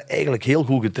waren eigenlijk heel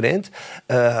goed getraind.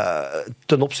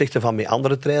 Ten opzichte van mijn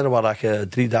andere trainer, waar je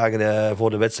 3 dagen voor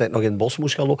de wedstrijd nog in het bos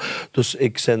moest gaan lopen. Dus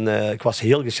ik was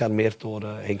heel gecharmeerd door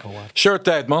Henk Houwaard.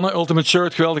 Shirttijd, mannen. Ultimate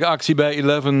Shirt, geweldige actie bij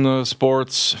 11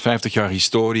 Sports. 50 jaar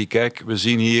historie. Kijk, we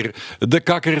zien hier de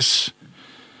kakkers.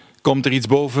 Komt er iets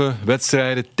boven?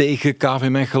 Wedstrijden tegen KV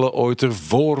Mechelen ooit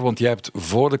ervoor? Want jij hebt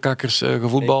voor de kakkers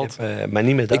gevoetbald. Maar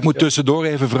niet met ik moet tussendoor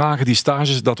even vragen, die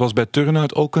stages, dat was bij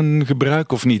Turnhout ook een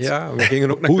gebruik of niet? Ja, we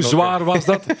gingen ook naar Hoe zwaar was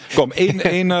dat? Kom,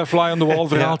 één fly on the wall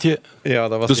verhaaltje. Ja,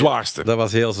 dat was de zwaarste. Dat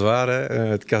was heel zwaar, hè?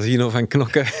 Het casino van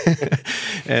Knokke.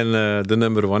 En de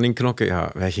number 1 in Knokke. Ja,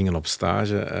 wij gingen op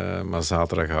stage, maar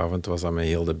zaterdagavond was dat met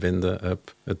heel de bende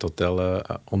het hotel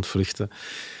ontvluchten.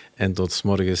 En tot 's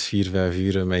morgens 4, 5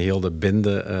 uur met heel de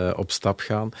bende op stap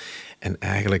gaan. En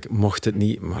eigenlijk mocht het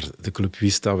niet, maar de club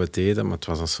wist dat we het deden. Maar het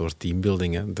was een soort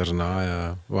teambuilding. Hè.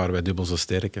 Daarna waren wij dubbel zo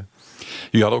sterk. Hè.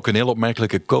 U had ook een heel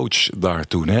opmerkelijke coach daar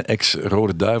toen.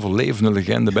 Ex-Rode Duivel, levende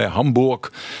legende bij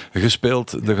Hamburg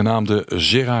gespeeld. De genaamde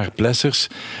Gerard Plessers.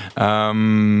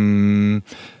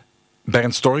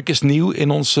 Bernd Stork is nieuw in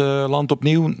ons land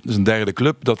opnieuw. Dat is een 3e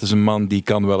club. Dat is een man die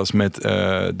kan wel eens met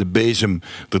de bezem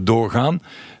erdoor gaan.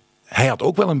 hij had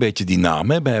ook wel een beetje die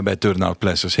naam hè, bij Turnhout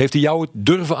Plessers. Heeft hij jou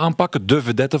durven aanpakken, de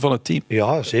vedette van het team?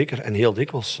 Ja, zeker. En heel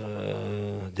dikwijls.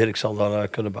 Dirk zal dat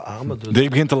kunnen beamen. Dus... Dirk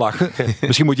begint te lachen.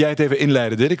 Misschien moet jij het even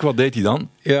inleiden, Dirk. Wat deed hij dan?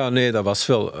 Ja, nee, dat was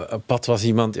wel... Pat was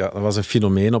iemand... Ja, dat was een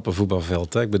fenomeen op een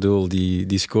voetbalveld. Hè. Ik bedoel,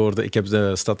 die scoorde... Ik heb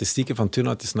de statistieken van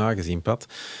Turnhout eens nagezien, Pat.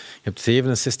 Je hebt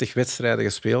 67 wedstrijden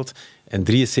gespeeld en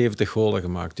 73 golen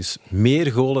gemaakt. Dus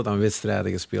meer golen dan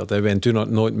wedstrijden gespeeld. Dat hebben wij in Turnhout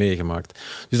nooit meegemaakt.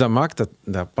 Dus dat maakt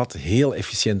dat Pat heel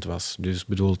efficiënt was. Dus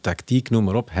bedoel, tactiek, noem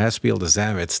maar op. Hij speelde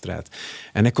zijn wedstrijd.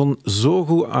 En hij kon zo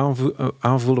goed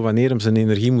aanvoelen wanneer hem zijn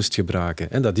energie moest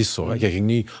gebruiken. En dat is zo. Hè. Je ging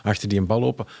niet achter die bal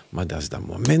lopen. Maar als dat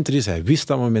moment er is, hij wist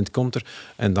dat moment komt er.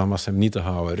 En dan was hem niet te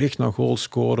houden. Recht naar goal,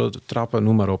 scoren, trappen,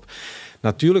 noem maar op.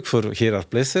 Natuurlijk voor Gerard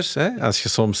Plessers, hè, als je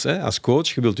soms als coach,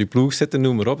 je wilt je ploeg zetten,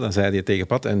 noem maar op, dan zei hij tegen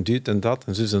Pat en dit en dat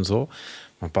en zus en zo.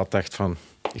 Maar Pat dacht van,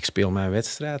 ik speel mijn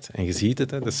wedstrijd. En je ziet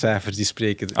het, hè, de cijfers die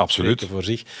spreken voor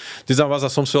zich. Dus dan was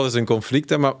dat soms wel eens een conflict.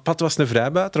 Hè, maar Pat was een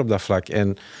vrijbuiter op dat vlak.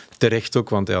 En terecht ook,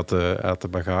 want hij had de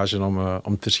bagage om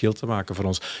het verschil te maken voor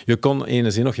ons. Je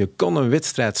kon een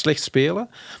wedstrijd slecht spelen,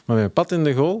 maar met Pat in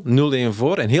de goal, 0-1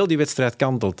 voor, en heel die wedstrijd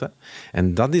kantelt. Hè.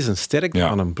 En dat is een sterkte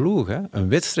van een ploeg. Hè. Een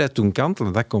wedstrijd toen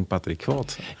kantelen, dat kon Patrick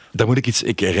Goot. Dan moet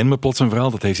ik herinner me plots een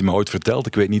verhaal, dat heeft hij me ooit verteld.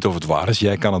 Ik weet niet of het waar is,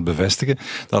 jij kan het bevestigen.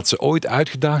 Dat ze ooit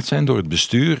uitgedaagd zijn door het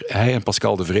bestuur, hij en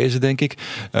Pascal de Vreese, denk ik.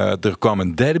 Er kwam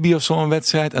een derby of zo'n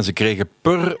wedstrijd en ze kregen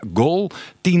per goal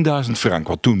 10.000 frank.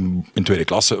 Wat toen in tweede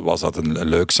klasse was dat een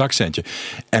leuk zakcentje.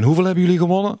 En hoeveel hebben jullie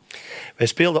gewonnen? Wij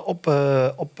speelden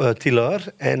op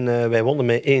Tilleur en wij wonnen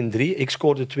met 1-3. Ik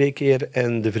scoorde 2 keer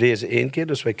en de Vreese 1 keer.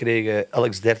 Dus wij kregen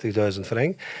elk 30.000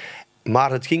 frank.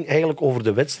 Maar het ging eigenlijk over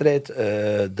de wedstrijd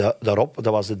daarop.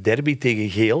 Dat was de derby tegen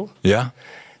Geel. Ja.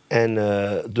 En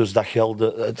dus dat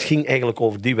gelde. Het ging eigenlijk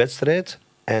over die wedstrijd.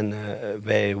 En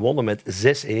wij wonnen met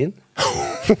 6-1.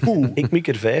 Ik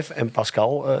Mikker 5 en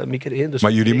Pascal Mikker 1. Dus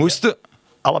maar jullie moesten...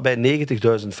 allebei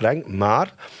 90.000 frank.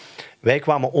 Maar wij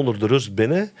kwamen onder de rust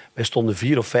binnen. Wij stonden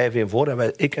 4 of 5-1 voor.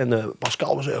 En ik en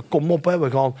Pascal, we zeiden, kom op, hè, we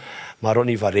gaan. Maar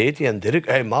Ronnie Vareti en Dirk,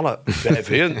 hey mannen,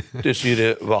 5-1. Dus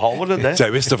hier, we houden het. Hè.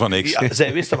 Zij wisten van niks. Ja,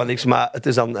 zij wisten van niks. Maar het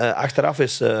is dan, achteraf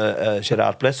is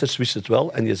Gerard Plessers wist het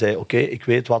wel. En die zei, oké, ik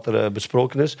weet wat er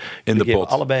besproken is. In de pot.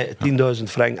 Allebei 10.000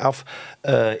 frank af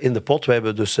in de pot. We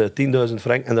hebben dus 10.000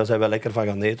 frank en daar zijn we lekker van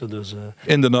gaan eten. Dus,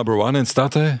 in de number one in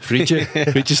stad, hè? Frietje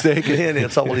steken. Nee,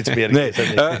 het zal wel iets meer nee.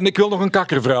 zijn. Ik wil nog een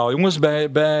kakkerverhaal, jongens.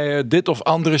 Bij dit of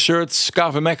andere shirts,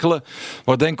 KV Mechelen,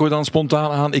 waar denken we dan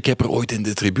spontaan aan? Ik heb er ooit in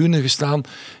de tribune gestaan, in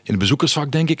het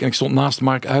bezoekersvak, denk ik, en ik stond naast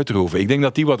Mark Uitroeven. Ik denk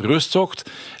dat die wat rust zocht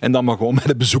en dan maar gewoon met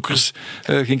de bezoekers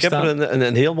ging staan. Ik heb er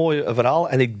een heel mooi verhaal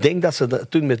en ik denk dat ze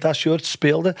toen met dat shirt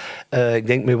speelden. Ik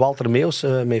denk met Walter Meeuws,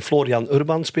 met Florian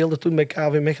Urban speelde toen bij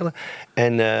KV Mechelen.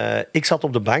 En ik zat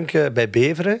op de bank bij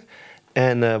Beveren.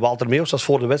 En Walter Meeuws was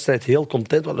voor de wedstrijd heel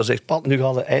content. Want hij zegt, Pat, nu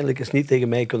gaat hij eindelijk eens niet tegen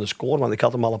mij kunnen scoren. Want ik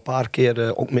had hem al een paar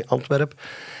keer ook met Antwerpen.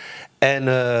 En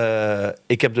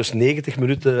ik heb dus 90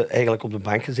 minuten eigenlijk op de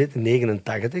bank gezeten,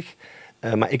 89.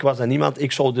 Maar ik was dan niemand,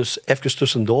 ik zou dus even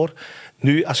tussendoor.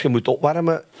 Nu, als je moet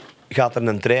opwarmen, gaat er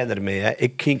een trainer mee. Hè.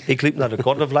 Ik liep naar de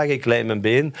cornervlag, ik lei mijn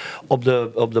been op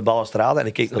de balustrade en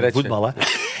ik keek naar de voetbal. Hè.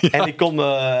 Ja. En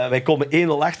wij komen 1-0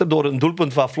 achter door een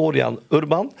doelpunt van Florian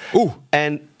Urban.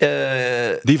 En,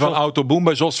 die van Autoboom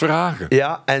bij Jos Verhagen.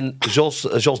 Ja, en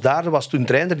Jos Daarde was toen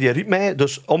trainer, die riep mij,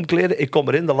 dus omkleden, ik kom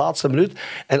erin de laatste minuut.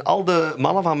 En al de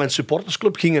mannen van mijn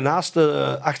supportersclub gingen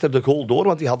achter de goal door,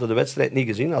 want die hadden de wedstrijd niet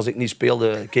gezien. Als ik niet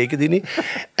speelde, keken die niet.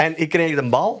 En ik kreeg de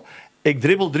bal. Ik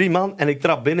dribbel 3 man en ik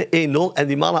trap binnen 1-0. En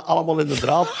die mannen allemaal in de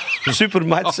draad. Super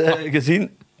match gezien.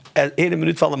 En 1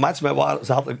 minuut van de match, maar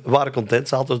ze waren content.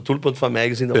 Ze hadden het doelpunt van mij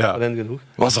gezien, dat was voor hen genoeg.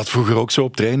 Was dat vroeger ook zo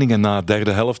op training? En na de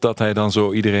derde helft dat hij dan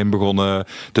zo iedereen begon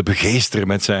te begeesteren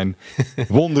met zijn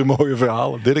wondermooie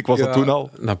verhalen. Dirk, was dat toen al?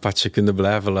 Naar Patje kunnen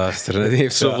blijven luisteren. Hij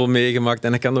heeft zoveel meegemaakt en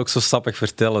hij kan ook zo sappig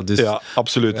vertellen. Dus ja,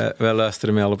 absoluut. Wij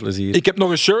luisteren met alle plezier. Ik heb nog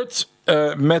een shirt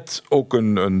met ook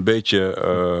een beetje,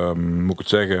 moet ik het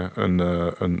zeggen,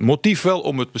 een motief wel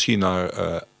om het misschien naar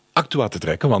Actua te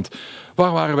trekken. Want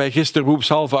waar waren wij gisteren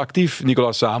beroepshalve actief,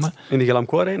 Nicolas, samen? In de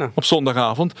Gelamco Arena. Op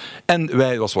zondagavond. En wij,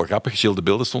 dat was wel grappig, Gilles de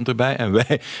Beelden stond erbij. En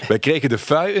wij kregen de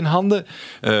fui in handen,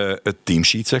 het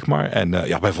teamsheet zeg maar. En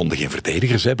wij vonden geen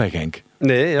verdedigers bij Genk.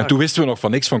 Nee, ja. En toen wisten we nog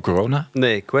van niks van corona.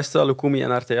 Nee, Cuesta, Lukumi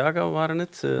en Arteaga waren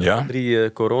het.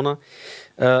 3 corona.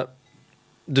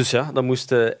 Dus ja, dan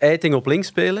moest Eiting op links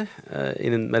spelen,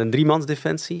 met een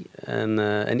 3-mansdefensie.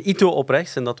 En Ito op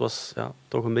rechts. En dat was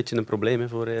toch een beetje een probleem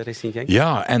voor Racing Genk.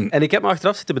 Ja, en ik heb me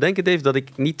achteraf zitten bedenken, Dave, dat ik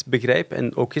niet begrijp,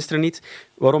 en ook gisteren niet,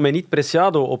 waarom hij niet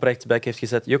Preciado op rechtsback heeft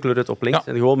gezet, Juklerud op links,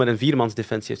 en gewoon met een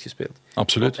 4-mansdefensie heeft gespeeld.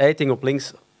 Absoluut. Want Eiting op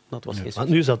links Dat was geen Want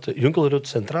switch. nu zat Junkelrut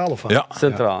centraal of wat? Ja,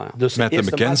 Centraal, ja. Dus Met de de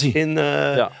eerste McKenzie.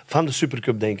 match van de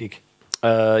Supercup, denk ik.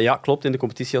 Ja, klopt. In de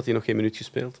competitie had hij nog geen minuut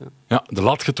gespeeld. Ja. Ja, de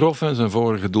lat getroffen. Zijn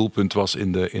vorige doelpunt was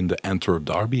in de Antwerp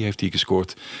Derby. Heeft hij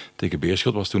gescoord tegen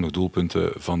Beerschot. Was toen nog doelpunt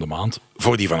van de maand.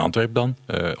 Voor die van Antwerp dan.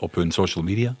 Op hun social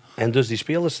media. En dus die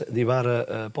spelers die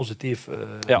waren positief.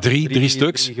 Ja, Drie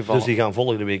stuks. gevallen. Dus die gaan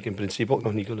volgende week in principe ook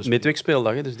nog niet kunnen spelen. Midweek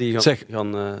speeldag, hè, dus die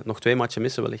gaan nog 2 matchen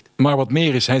missen wellicht. Maar wat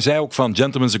meer is, hij zei ook van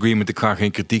gentleman's agreement, ik ga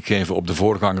geen kritiek geven op de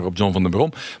voorganger, op John van den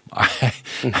Brom. Maar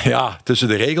ja, tussen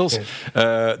de regels.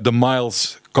 De miles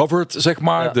covered, zeg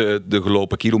maar. Ja. De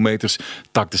gelopen kilometers.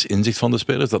 Tactisch inzicht van de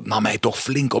spelers. Dat nam hij toch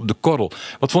flink op de korrel.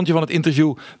 Wat vond je van het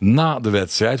interview na de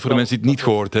wedstrijd? Voor de mensen die het niet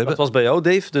gehoord hebben. Dat was bij jou,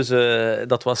 Dave. Dus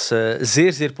dat was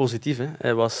zeer, zeer positief. Hè.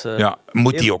 Hij was, Ja,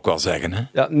 moet hij ook wel zeggen. Hè?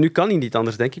 ja, nu kan hij niet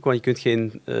anders, denk ik. Want je kunt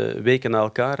geen weken na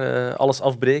elkaar alles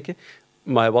afbreken.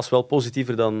 Maar hij was wel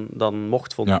positiever dan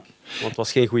mocht, vond Ja. ik. Want het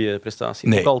was geen goede prestatie.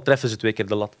 Nee. Ook al treffen ze 2 keer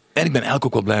de lat. En ik ben eigenlijk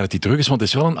ook wel blij dat hij terug is, want het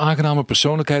is wel een aangename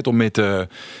persoonlijkheid om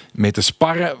mee te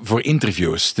sparren voor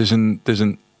interviews. Het is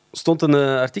een Er stond een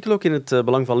artikel ook in het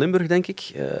Belang van Limburg, denk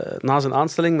ik, na zijn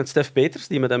aanstelling met Stef Peters,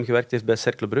 die met hem gewerkt heeft bij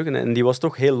Cercle Brugge. En die was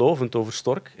toch heel lovend over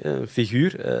Stork. Een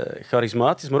figuur,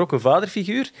 charismatisch, maar ook een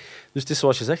vaderfiguur. Dus het is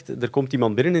zoals je zegt, er komt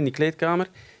iemand binnen in die kleedkamer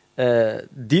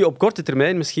die op korte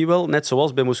termijn misschien wel, net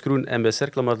zoals bij Moeskroen en bij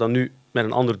Cercle, maar dan nu met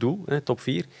een ander doel, top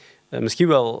 4, misschien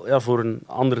wel voor een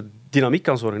andere dynamiek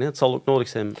kan zorgen. Hè. Het zal ook nodig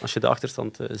zijn als je de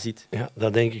achterstand ziet. Ja,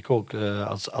 dat denk ik ook.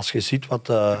 Als je ziet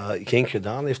wat Genk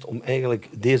gedaan heeft om eigenlijk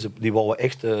die wouden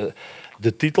echt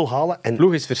de titel halen. En De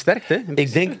ploeg is versterkt, hè?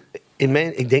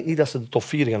 ik denk niet dat ze de top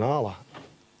 4 gaan halen.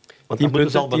 Want 10 dan,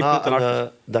 moeten ze al punten, 10 punten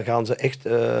bijna, dan gaan ze echt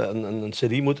een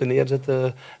serie moeten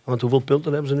neerzetten. Want hoeveel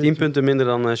punten hebben ze nu? 10 punten minder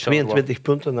dan Charleroi. 22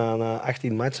 punten na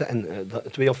 18 matchen. En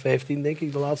 2 of 15, denk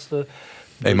ik, de laatste.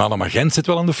 Hey mannen, maar Gent zit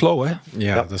wel aan de flow, hè?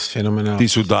 Ja, dat is fenomenaal. Die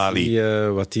Soudali.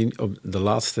 Wat die op de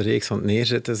laatste reeks aan het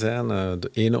neerzetten zijn. De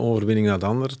ene overwinning na de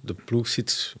andere. De ploeg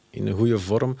zit in een goede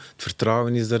vorm. Het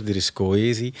vertrouwen is er is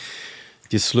cohesie.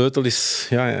 Die sleutel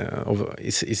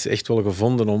is echt wel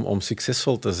gevonden om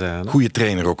succesvol te zijn. Hè? Goeie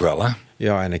trainer ook wel, hè?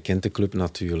 Ja, en hij kent de club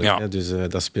natuurlijk. Ja. Hè? Dus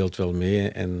dat speelt wel mee.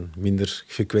 En minder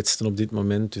gekwetsten op dit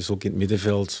moment. Dus ook in het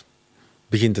middenveld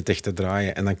begint het echt te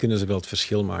draaien. En dan kunnen ze wel het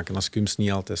verschil maken. Als Kums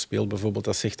niet altijd speelt bijvoorbeeld,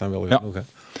 dat zegt dan wel genoeg. Hè? En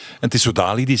het is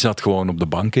Soudali, die zat gewoon op de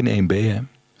bank in 1B, hè?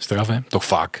 Straf, hè? Toch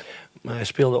vaak. Maar hij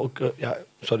speelde ook...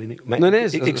 sorry. Nee,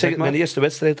 ik zeg, mijn eerste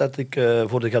wedstrijd dat ik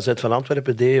voor de Gazet van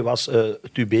Antwerpen deed, was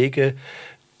Tubeke,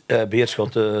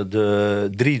 Beerschot, de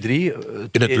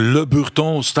 3-3. In het Le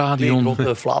Burton Twee stadion.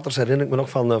 grote flaters, herinner ik me nog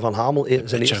van Hamel,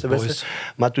 zijn eerste Boys. wedstrijd.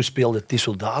 Maar toen speelde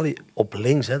Tissoudali op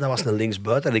links. Hè. Dat was een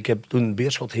linksbuiten. En ik heb toen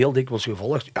Beerschot heel dikwijls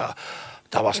gevolgd. Ja,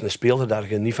 dat was een speler daar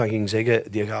je niet van ging zeggen,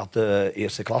 die gaat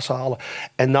eerste klasse halen.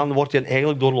 En dan wordt hij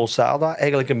eigenlijk door Losada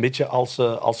eigenlijk een beetje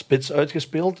als spits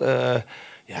uitgespeeld.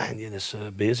 Ja, en die is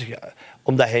bezig. Ja.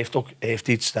 Omdat hij heeft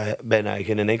iets dat bijna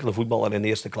geen enkele voetballer in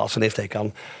eerste klasse heeft. Hij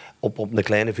kan op een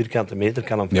kleine vierkante meter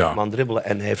kan een man dribbelen.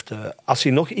 En hij heeft, als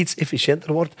hij nog iets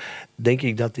efficiënter wordt, denk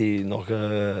ik dat hij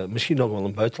misschien nog wel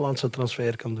een buitenlandse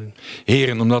transfer kan doen.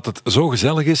 Heren, omdat het zo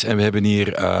gezellig is en we hebben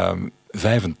hier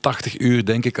 85 uur,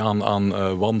 denk ik,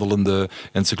 aan wandelende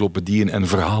encyclopedieën en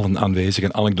verhalen aanwezig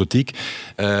en anekdotiek.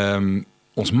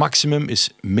 Ons maximum is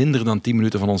minder dan 10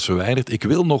 minuten van ons verwijderd. Ik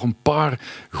wil nog een paar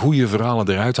goede verhalen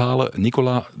eruit halen.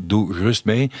 Nicola, doe gerust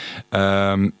mee.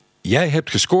 Jij hebt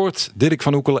gescoord, Dirk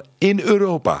van Oeckelen, in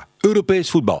Europa. Europees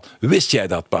voetbal. Wist jij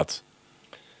dat, Pat?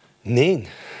 Nee.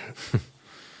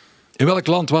 In welk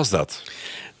land was dat?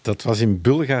 Dat was in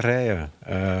Bulgarije.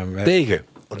 Tegen?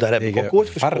 Daar heb ik ook ooit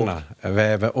gescoord. Varna. Wij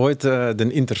hebben ooit de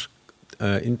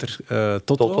Inter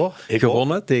Toto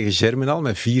gewonnen tegen Germinal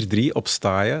met 4-3 op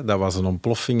Staaien. Dat was een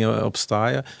ontploffing op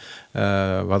Staaien.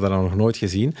 We hadden dat nog nooit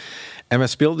gezien. En wij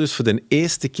speelden dus voor de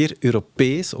eerste keer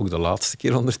Europees, ook de laatste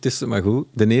keer ondertussen, maar goed,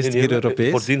 de eerste keer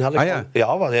Europees. Voordien had ik we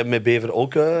hebben met Bever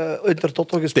ook Inter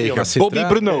Toto gespeeld. Tegen Bobby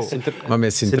Bruno. Maar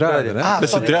met Sint-Truiden. Met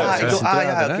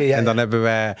Sint-Truiden. En dan hebben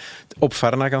wij op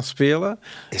Varna gaan spelen.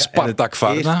 Spartak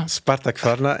Varna. Spartak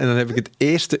Varna. En dan heb ik het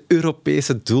eerste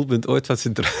Europese doelpunt ooit van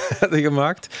Sint-Truiden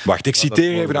gemaakt. Wacht, ik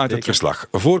citeer even uit het verslag.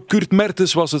 Voor Kurt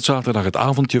Mertens was het zaterdag het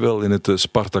avondje wel in het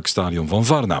Spartak-stadion van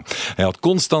Varna. Hij had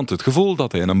constant het gevoel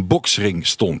dat hij in een boksring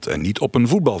stond en niet op een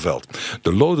voetbalveld.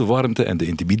 De lode warmte en de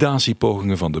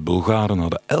intimidatiepogingen van de Bulgaren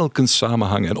hadden elke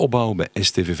samenhang en opbouw bij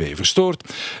STVV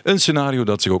verstoord. Een scenario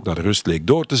dat zich ook naar de rust leek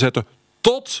door te zetten,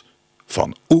 tot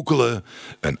Van Oeckelen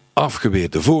een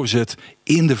afgeweerde voorzet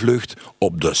in de vlucht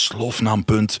op de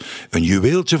Slofnampunt. Een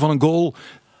juweeltje van een goal,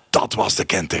 dat was de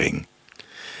kentering.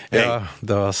 Ja,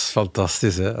 dat was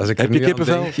fantastisch. Hè. Als ik Heb er je nu aan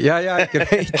kippenvel? denk- Ja,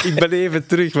 ik ben even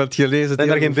terug, want je leest het Zijn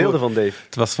daar heel geen goed beelden voor. van, Dave?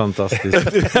 Het was fantastisch.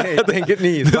 Nee, ik denk het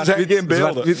niet. Er zijn geen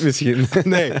beelden. Zwart-wit misschien.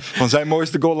 Nee, van zijn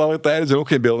mooiste goal aller tijden zijn ook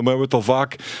geen beelden, maar we hebben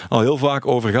het al heel vaak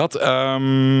over gehad.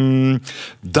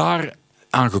 Daar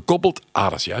aan gekoppeld,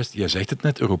 dat is juist, jij zegt het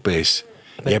net, Europees.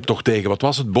 Je hebt toch tegen, wat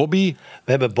was het, Bobby?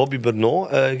 We hebben Bobby Bernot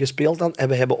gespeeld dan. En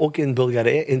we hebben ook in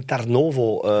Bulgarije, in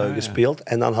Tarnovo gespeeld.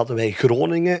 En dan hadden wij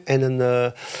Groningen en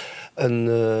een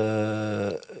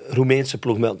Roemeense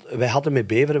ploeg. Maar wij hadden met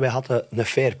Beveren een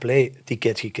fair play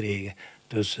ticket gekregen.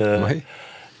 Dus,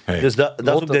 dus dat is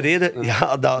ook de reden.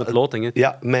 Ja, Met loting, hè?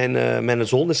 ja, mijn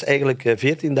zoon is eigenlijk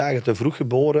 14 dagen te vroeg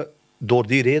geboren. Door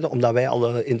die reden, omdat wij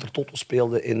al Intertoto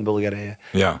speelden in Bulgarije.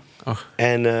 Ja.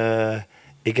 En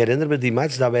ik herinner me die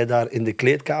match dat wij daar in de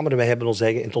kleedkamer, wij hebben ons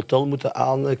eigen in het hotel moeten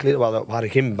aankleden. Er waren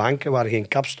geen banken, er waren geen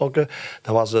kapstokken.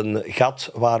 Dat was een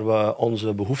gat waar we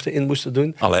onze behoeften in moesten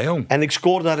doen. Allee, jong. En ik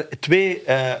scoor daar 2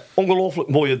 ongelooflijk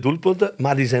mooie doelpunten,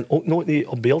 maar die zijn ook nooit niet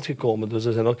op beeld gekomen. Dus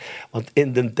er zijn ook, want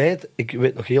in de tijd, ik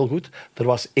weet nog heel goed, er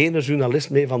was 1 journalist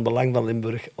mee van Belang van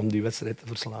Limburg om die wedstrijd te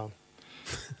verslaan.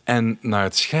 En naar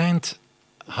het schijnt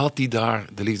had hij daar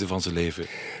de liefde van zijn leven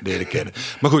leren kennen.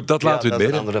 Maar goed, dat laten we het dat is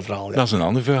midden. een ander verhaal. Ja. Dat is een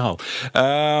ander verhaal.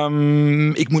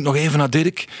 Ik moet nog even naar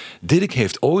Dirk. Dirk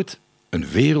heeft ooit een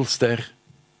wereldster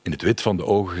in het wit van de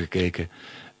ogen gekeken.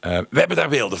 We hebben daar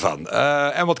beelden van.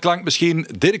 En wat klankt misschien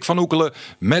Dirk van Oekelen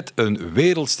met een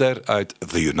wereldster uit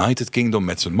The United Kingdom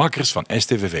met zijn makkers van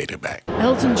STVV erbij.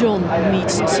 Elton John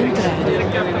meets Sint-Truiden.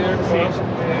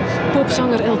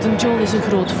 Popzanger Elton John is een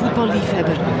groot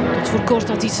voetballiefhebber. Tot voor kort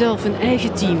had hij zelf een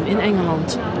eigen team in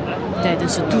Engeland.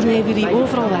 Tijdens zijn tournee wil hij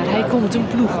overal waar hij komt een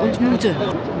ploeg ontmoeten.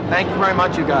 Thank you very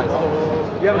much, you guys.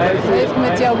 Hij heeft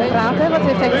met jou gepraat, hè? Wat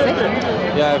heeft hij gezegd?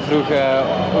 Ja, hij vroeg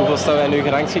hoeveel wij nu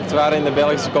gerangschikt waren in de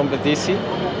Belgische competitie.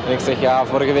 En ik zeg, ja,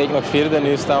 vorige week nog 4e,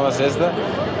 nu staan we 6e.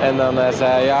 En dan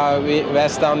zei hij, ja, wij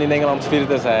staan in Engeland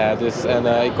 4e, zei hij. Dus,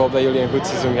 en ik hoop dat jullie een goed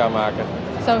seizoen gaan maken.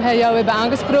 Zou hij jou hebben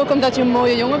aangesproken omdat je een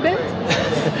mooie jongen bent?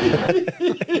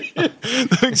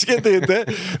 Schitterend, hè?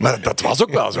 Maar dat was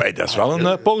ook wel zo. Dat is wel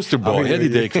een posterboy, hè, die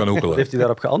Dirk van Oekelen. Heeft hij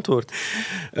daarop geantwoord?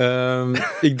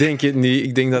 Ik denk het niet.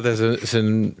 Ik denk dat hij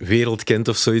zijn wereld kent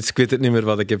of zoiets. Ik weet het niet meer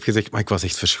wat ik heb gezegd, maar ik was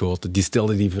echt verschoten. Die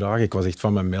stelde die vraag, ik was echt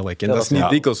van mijn melk. En dat is niet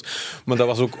dikwijls, maar dat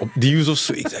was ook op nieuws of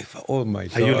zo. Ik dacht van, oh my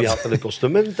god. En jullie hadden een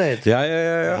kostuum in de tijd.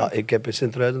 Ja. Ik heb in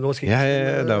Sint-Truiden nooit gekeken.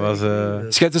 Ja, dat was...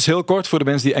 Schets eens heel kort voor de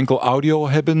mensen die enkel audio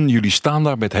hebben. Jullie staan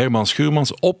daar met Herman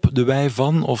Schuurmans op de wei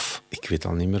van, of... Ik weet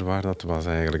al niet meer waar dat was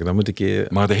eigenlijk. Dan moet ik...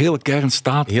 Maar de hele kern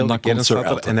staat Heel de naar kern Concert staat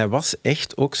er. Elton. En hij was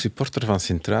echt ook supporter van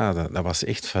Sint-Truiden. Dat was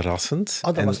echt verrassend.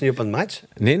 Oh, dat was niet op een match?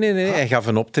 Nee. Hij gaf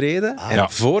een optreden. En Ja.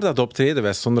 voor dat optreden,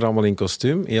 wij stonden er allemaal in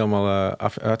kostuum, helemaal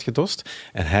uitgedost.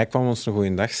 En hij kwam ons een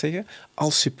goeiedag zeggen,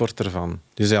 als supporter van.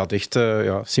 Dus hij had echt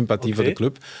sympathie voor de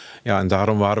club. Ja, en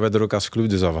daarom waren wij er ook als club.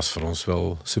 Dus dat was voor ons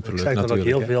wel superleuk Ik zag er ook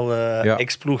natuurlijk. heel veel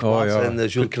ex-ploegmaats. En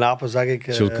Jules Knapen zag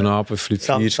ik. Jules Knapen, Frits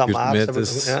Kiers, Sam Kurt Maas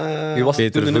Mettes, Wie was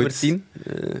Peter toen de nummer Voet. 10?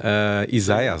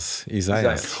 Isaias.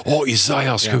 Oh,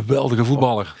 Isaias, geweldige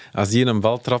voetballer. Als die een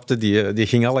bal trapte, die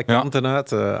ging alle kanten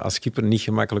uit. Als keeper niet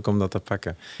gemakkelijk om dat te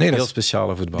pakken. Nee, heel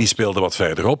speciale voetbal. Die speelde wat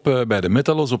verderop bij de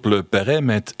Metallos op Le Perret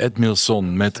met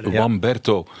Edmilson, met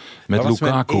Wamberto, met dat was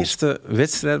Lukaku. mijn eerste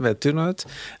wedstrijd bij Turnhout.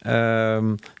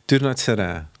 Turnhout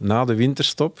Serrain. Na de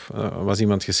winterstop was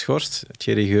iemand geschorst,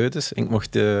 Thierry Geudes, en ik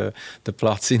mocht de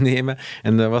plaats innemen.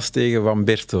 En dat was tegen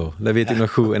Wamberto, dat weet ik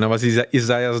nog goed. En dan was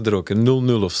Isaias er ook, een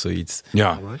 0-0 of zoiets.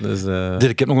 Ja. Dus, Dirk,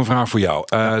 ik heb nog een vraag voor jou.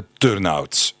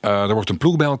 Turnhout. Er wordt een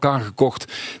ploeg bij elkaar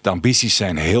gekocht. De ambities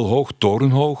zijn heel hoog,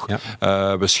 torenhoog.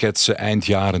 We schetsen eind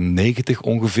jaren 90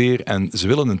 ongeveer. En ze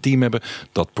willen een team hebben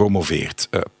dat promoveert.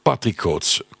 Patrick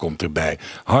Goots komt erbij.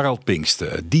 Harald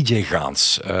Pinksten, DJ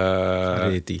Gaans.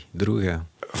 Reti, Droega.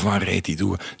 Van Reti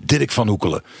Droega. Dirk van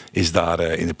Oekelen is daar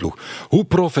in de ploeg. Hoe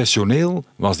professioneel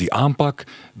was die aanpak,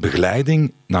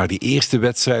 begeleiding naar die eerste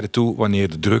wedstrijden toe, wanneer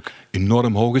de druk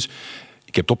enorm hoog is?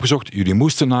 Ik heb het opgezocht, jullie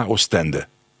moesten naar Oostende.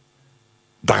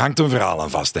 Daar hangt een verhaal aan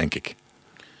vast, denk ik.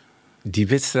 Die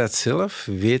wedstrijd zelf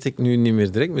weet ik nu niet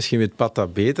meer direct. Misschien weet Pat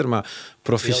dat beter, maar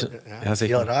professioneel...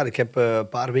 Heel raar. Ik heb een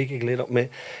paar weken geleden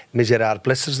met Gerard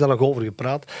Plessers daar nog over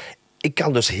gepraat. Ik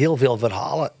kan dus heel veel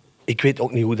verhalen. Ik weet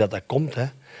ook niet hoe dat komt, hè.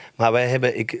 Maar wij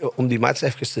hebben, om die match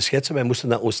even te schetsen, wij moesten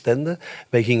naar Oostende.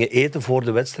 Wij gingen eten voor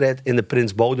de wedstrijd in de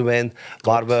Prins Boudewijn,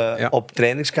 waar we op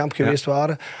trainingskamp geweest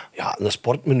waren. Ja, een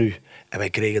sportmenu. En wij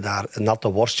kregen daar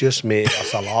natte worstjes met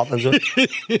salade en zo.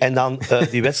 En dan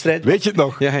die wedstrijd... Weet je het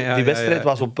nog? Die wedstrijd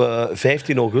was op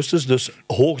 15 augustus, dus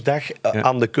hoogdag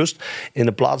aan de kust. In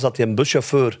de plaats dat hij een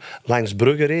buschauffeur langs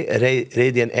Brugge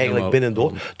reed hij eigenlijk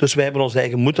binnendoor. Dus wij hebben ons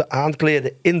eigen moeten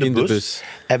aankleden in de bus.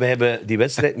 En we hebben die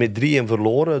wedstrijd met 3-1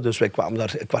 verloren. Dus wij kwamen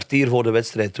daar een kwartier voor de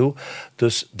wedstrijd toe.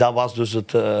 Dus dat was dus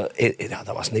dat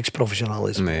was niks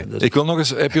professionalisme. Nee. Dus... Ik wil nog eens...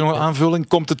 Heb je nog een aanvulling?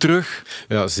 Komt het terug?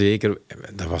 Ja, zeker.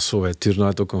 Dat was zo. Wij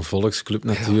Turnhout ook een volksclub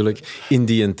natuurlijk. In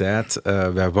die tijd.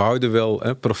 Wij wouden wel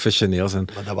professioneel zijn.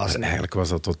 Maar eigenlijk was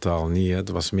dat totaal niet. Hè. Het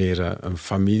was meer een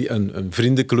familie, een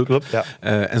vriendenclub.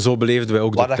 En zo beleefden wij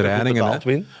ook de trainingen.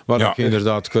 Waar je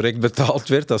inderdaad correct betaald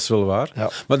werd, dat is wel waar. Ja.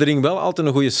 Maar er ging wel altijd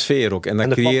een goede sfeer ook. En dat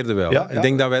creëerde wel. Ja. Ik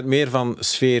denk dat wij het meer van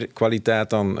sfeer, kwaliteit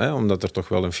dan... omdat er toch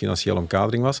wel een financiële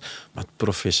omkadering was. Maar het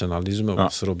professionalisme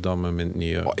was er op dat moment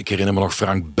niet. Ik herinner me nog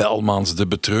Frank Belmans, de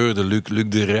betreurde Luc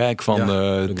de Rijk van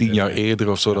 10 jaar eerder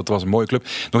of zo. Dat was een mooie club.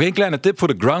 Nog één kleine tip voor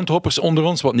de groundhoppers onder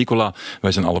ons. Want Nicola,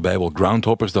 wij zijn allebei wel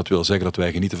groundhoppers. Dat wil zeggen dat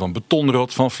wij genieten van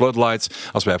betonrot, van floodlights.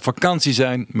 Als wij op vakantie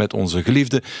zijn met onze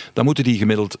geliefden, dan moeten die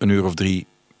gemiddeld 1 uur of 3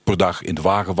 per dag in de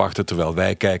wagen wachten, terwijl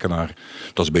wij kijken naar,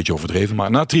 dat is een beetje overdreven,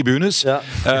 maar naar tribunes. Ja.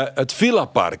 Het Villa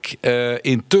Park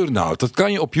in Turnhout, dat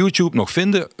kan je op YouTube nog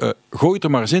vinden. Gooi het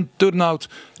er maar eens in. Turnhout,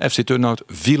 FC Turnhout,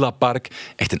 Villa Park.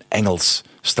 Echt een Engels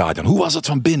stadion. Hoe was het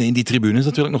van binnen in die tribunes?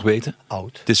 Dat wil ik nog weten.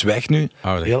 Oud. Het is weg nu.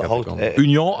 Heel oud.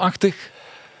 Union-achtig.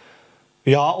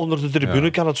 Ja, onder de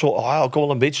tribune kan het zo ook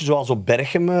wel een beetje zoals op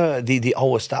Berchem, die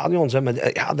oude stadions. Hè,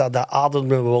 met, dat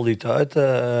ademen we wel niet uit.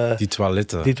 Die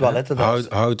toiletten.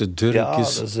 Houten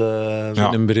deurtjes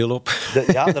met een bril op.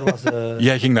 Er was,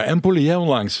 Jij ging naar Empoli, hè,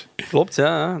 onlangs. Klopt,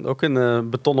 ja. Ook een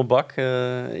betonnen bak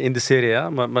in de Serie A.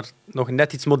 Maar nog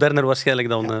net iets moderner waarschijnlijk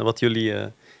dan wat jullie...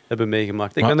 hebben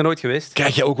meegemaakt. Ik ben er nooit geweest.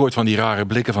 Krijg je ook ooit van die rare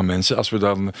blikken van mensen? Als we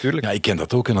dan... Tuurlijk. Ja, ik ken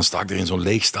dat ook. En dan sta ik er in zo'n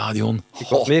leeg stadion. Ik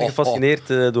was meer gefascineerd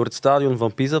door het stadion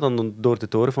van Pisa dan door de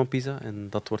toren van Pisa. En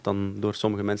dat wordt dan door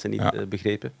sommige mensen niet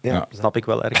begrepen. Ja. Dat snap ik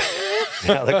wel erg.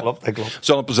 Ja, dat klopt. Dat is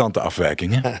wel een plezante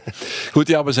afwijking. Hè? Goed,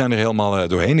 we zijn er helemaal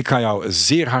doorheen. Ik ga jou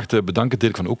zeer hard bedanken,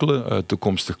 Dirk van Oeckelen,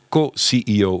 toekomstig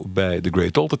co-CEO bij The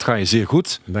Great Old. Het gaat je zeer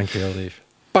goed. Dankjewel, Dave.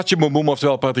 Patje Momoem,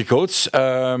 oftewel Patrick Goots.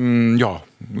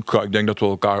 Ik denk dat we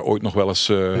elkaar ooit nog wel eens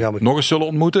nog eens zullen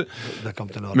ontmoeten. Dat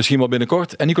komt in orde. Misschien wel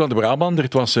binnenkort. En Nicola de Brabander,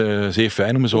 het was zeer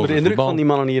fijn om eens over de indruk van die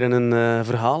mannen hier in hun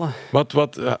verhalen.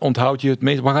 Wat onthoud je het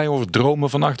meest? Waar ga je over dromen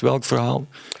vannacht? Welk verhaal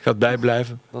gaat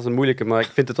bijblijven? Dat is een moeilijke, maar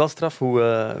ik vind het wel straf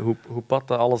hoe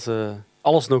Pat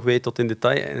alles nog weet tot in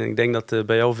detail. En ik denk dat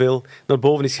bij jou veel naar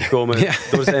boven is gekomen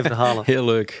door zijn verhalen. Heel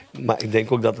leuk. Maar ik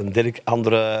denk ook dat een Dirk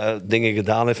andere dingen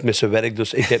gedaan heeft met zijn werk,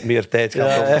 dus ik heb meer tijd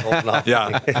gehad om na te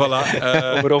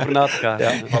denken. Om erover na te gaan.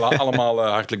 Voilà, allemaal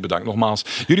hartelijk bedankt nogmaals.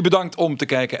 Jullie bedankt om te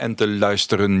kijken en te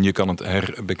luisteren. Je kan het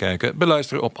herbekijken,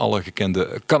 beluisteren op alle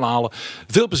gekende kanalen.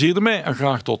 Veel plezier ermee en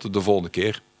graag tot de volgende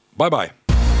keer. Bye bye.